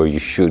back to where you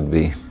should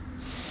be.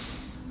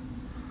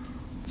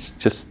 It's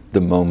just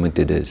the moment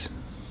it is.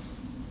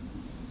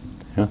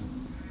 Yeah?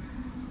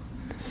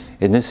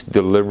 In this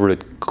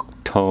deliberate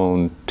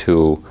tone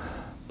to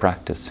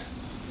practice,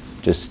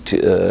 just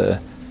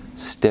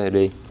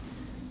steady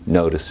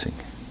noticing.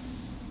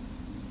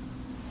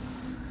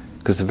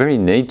 Because the very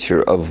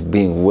nature of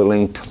being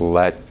willing to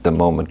let the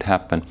moment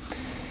happen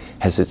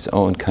has its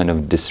own kind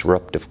of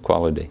disruptive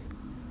quality.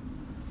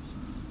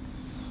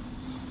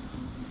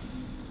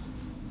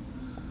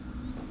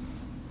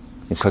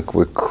 It's like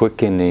we're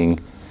quickening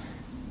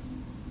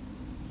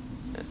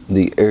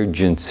the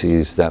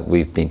urgencies that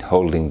we've been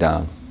holding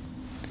down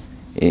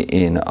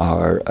in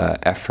our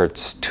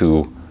efforts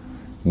to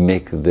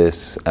make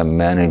this a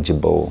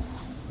manageable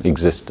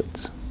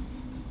existence.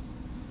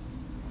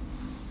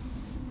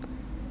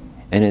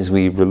 And as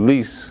we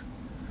release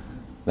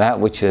that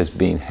which has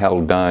been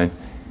held down,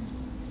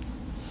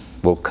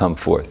 will come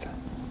forth.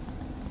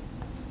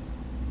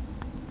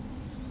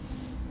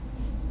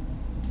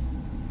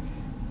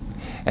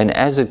 And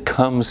as it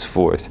comes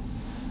forth,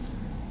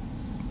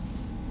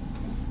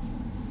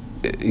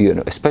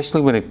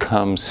 especially when it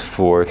comes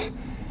forth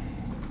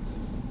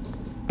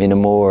in a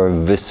more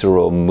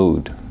visceral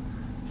mood,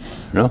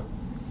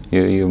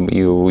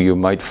 you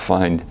might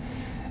find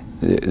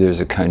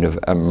there's a kind of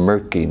a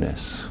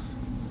murkiness,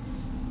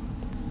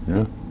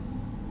 or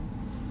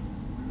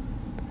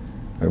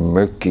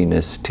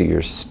murkiness to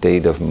your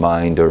state of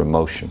mind or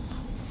emotion.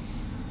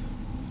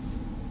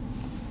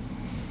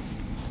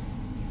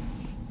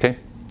 Okay,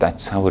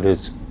 that's how it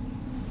is.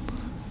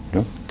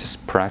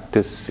 Just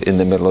practice in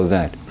the middle of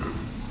that.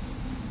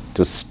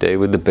 Just stay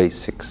with the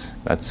basics.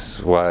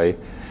 That's why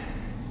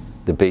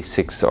the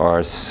basics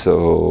are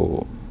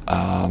so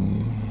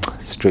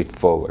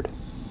straightforward.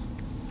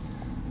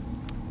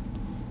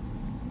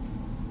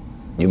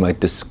 You might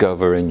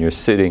discover in your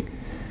sitting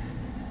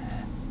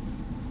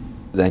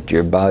that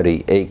your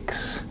body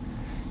aches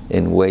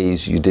in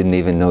ways you didn't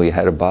even know you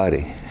had a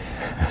body.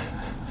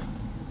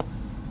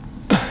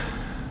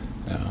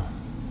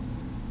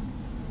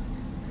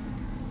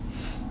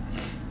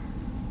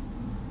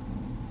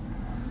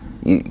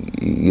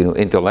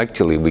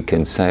 Intellectually we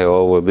can say,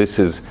 oh, well, this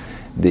is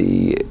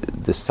the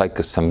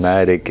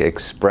psychosomatic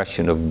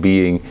expression of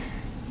being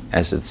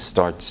as it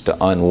starts to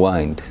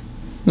unwind.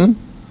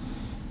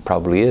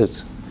 Probably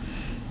is.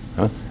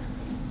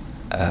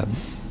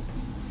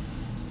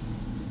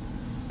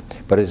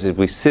 But as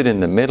we sit in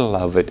the middle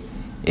of it,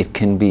 it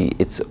can be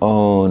its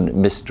own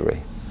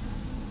mystery.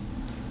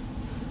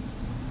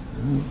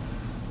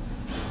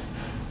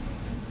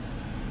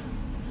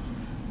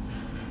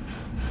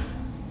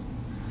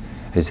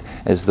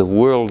 As the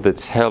world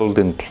that's held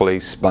in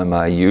place by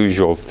my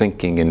usual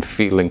thinking and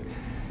feeling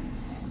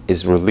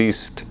is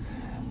released,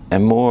 a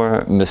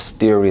more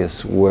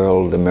mysterious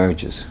world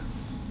emerges.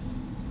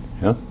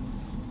 Yeah?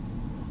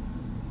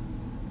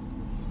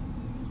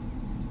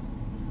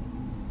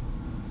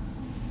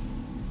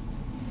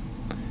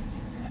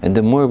 And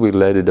the more we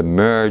let it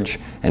emerge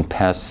and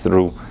pass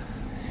through,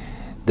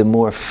 the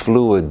more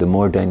fluid, the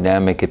more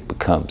dynamic it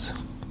becomes.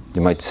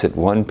 You might sit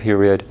one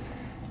period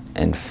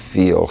and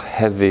feel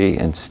heavy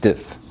and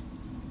stiff.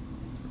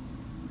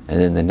 And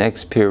then the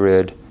next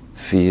period,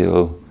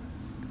 feel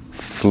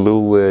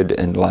fluid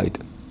and light.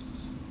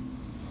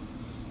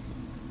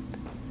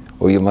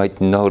 Or you might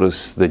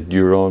notice that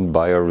your own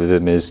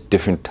biorhythm is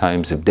different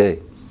times of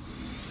day.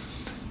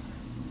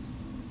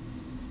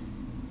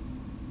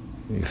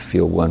 You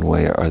feel one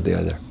way or the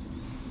other.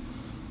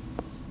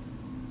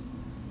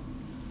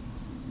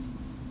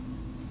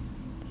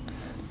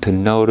 To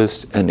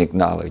notice and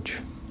acknowledge.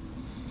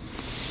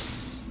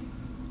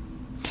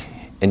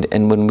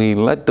 And when we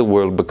let the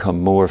world become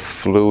more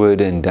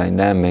fluid and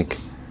dynamic,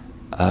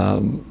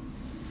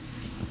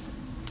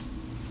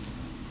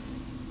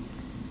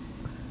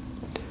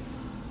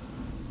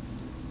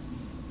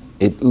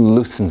 it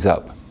loosens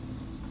up.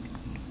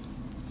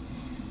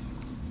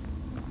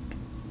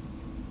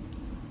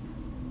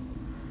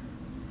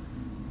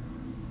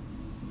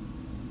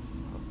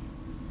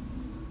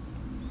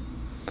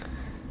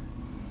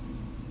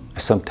 I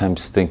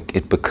sometimes think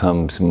it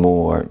becomes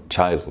more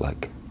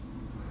childlike.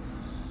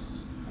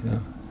 You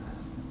know?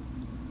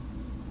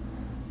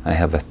 I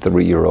have a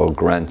 3-year-old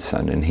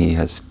grandson, and he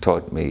has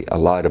taught me a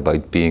lot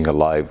about being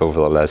alive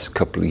over the last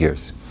couple of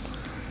years.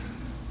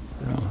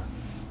 You know?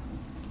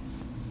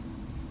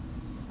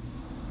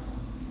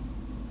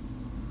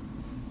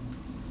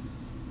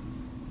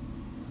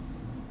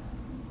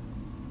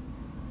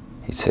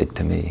 He said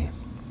to me,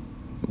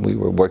 we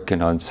were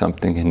working on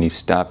something, and he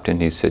stopped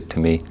and he said to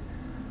me,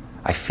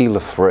 I feel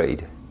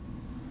afraid.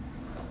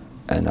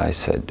 And I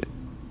said,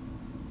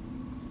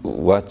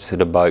 what's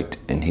it about?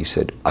 And he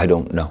said, I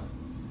don't know.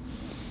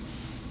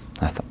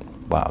 I thought,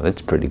 wow,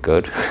 that's pretty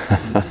good.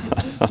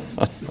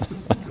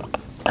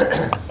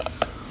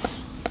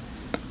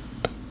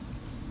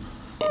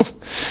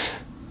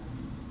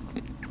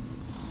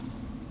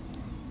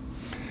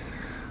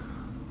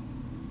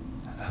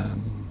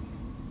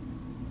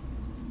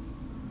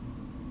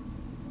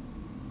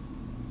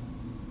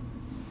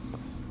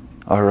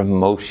 Our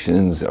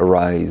emotions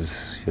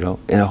arise, you know,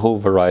 in a whole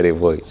variety of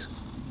ways.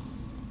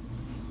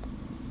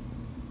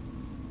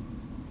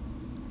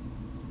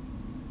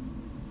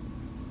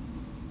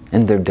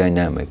 And they're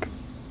dynamic,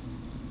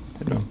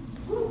 you know.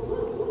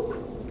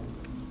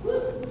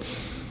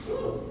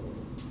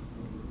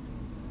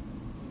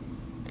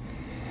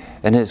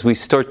 And as we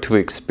start to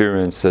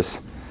experience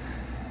this,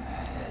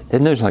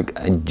 then there's like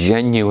a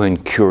genuine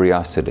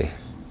curiosity.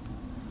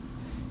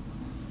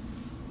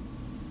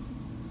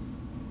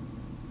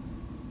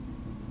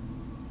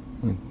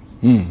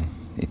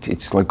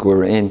 It's like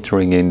we're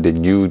entering into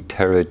new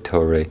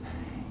territory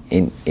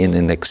in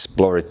an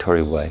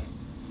exploratory way.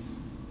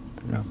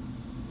 You know?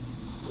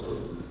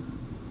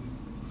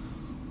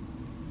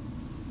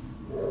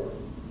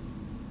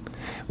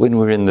 When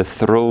we're in the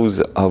throes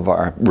of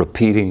our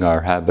repeating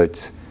our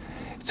habits,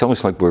 it's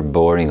almost like we're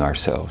boring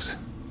ourselves.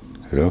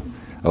 You know?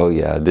 Oh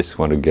yeah, this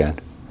one again.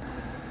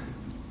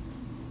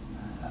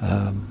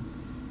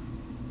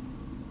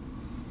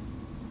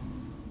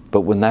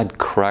 But when that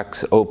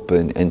cracks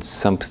open and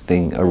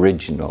something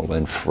original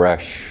and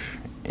fresh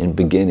and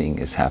beginning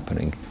is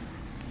happening,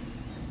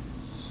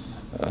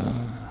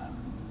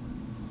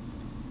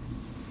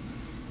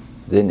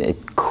 then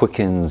it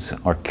quickens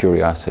our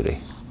curiosity.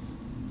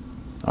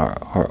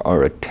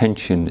 Our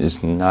attention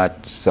is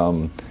not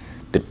some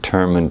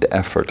determined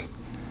effort.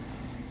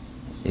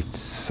 It's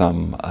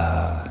some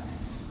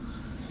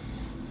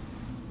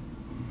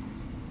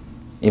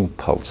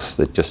impulse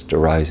that just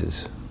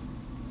arises.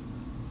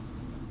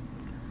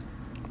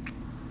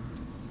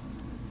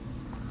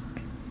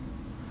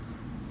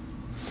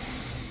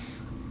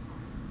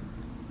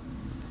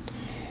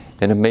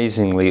 And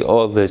amazingly,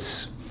 all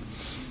this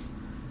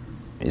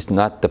is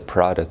not the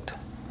product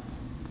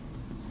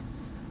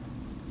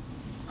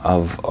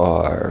of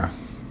our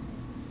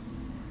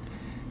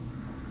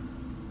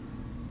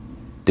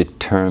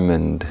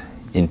determined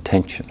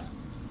intention.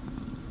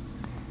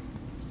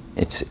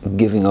 It's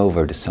giving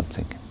over to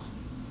something,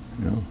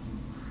 you know?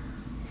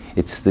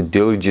 It's the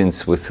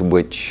diligence with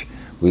which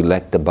we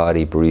let the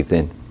body breathe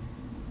in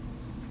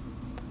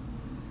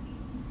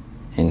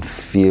and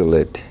feel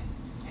it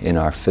in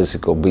our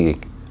physical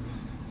being.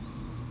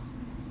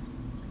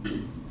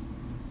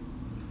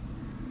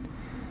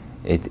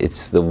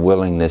 It's the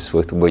willingness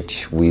with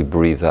which we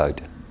breathe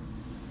out,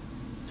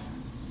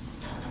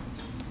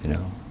 you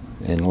know,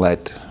 and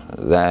let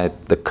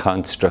that, the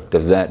construct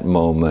of that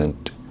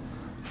moment,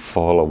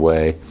 fall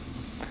away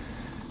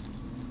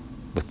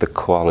with the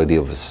quality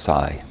of a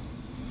sigh.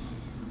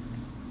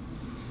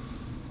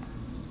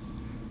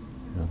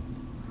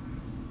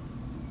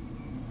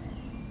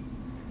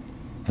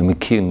 And we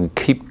can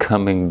keep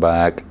coming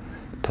back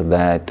to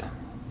that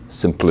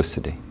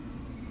simplicity.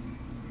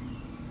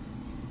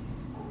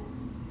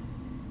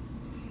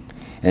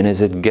 And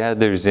as it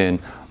gathers in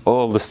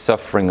all the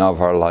suffering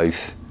of our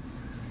life,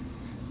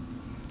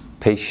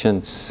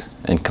 patience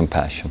and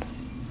compassion.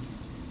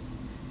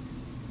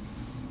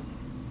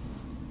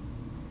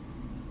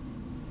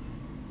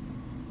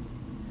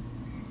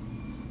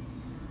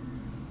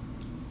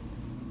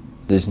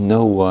 There's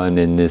no one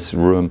in this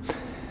room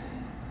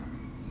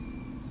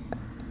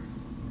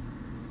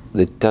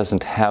that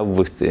doesn't have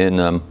within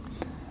them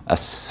a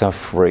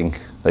suffering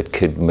that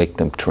could make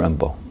them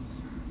tremble.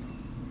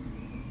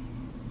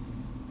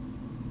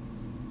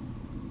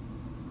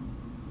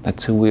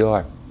 That's who we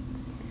are.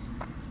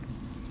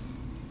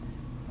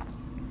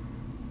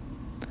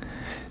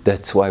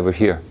 That's why we're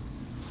here,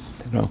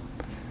 you know.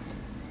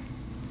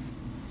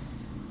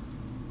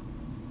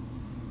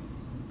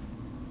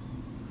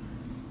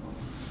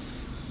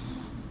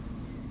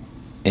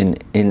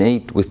 And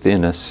innate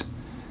within us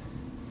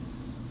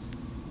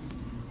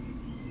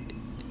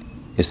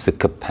is the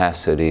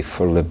capacity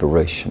for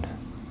liberation.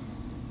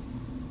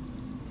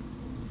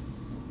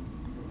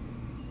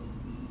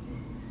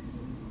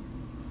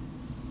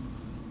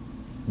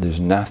 There's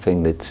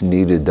nothing that's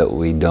needed that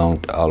we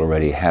don't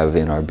already have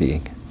in our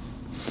being.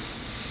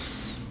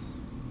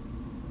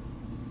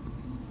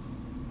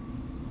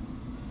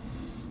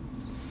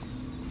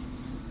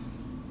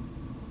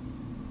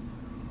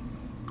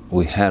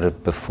 We had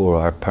it before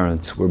our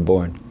parents were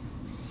born.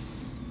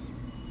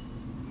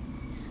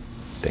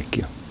 Thank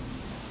you.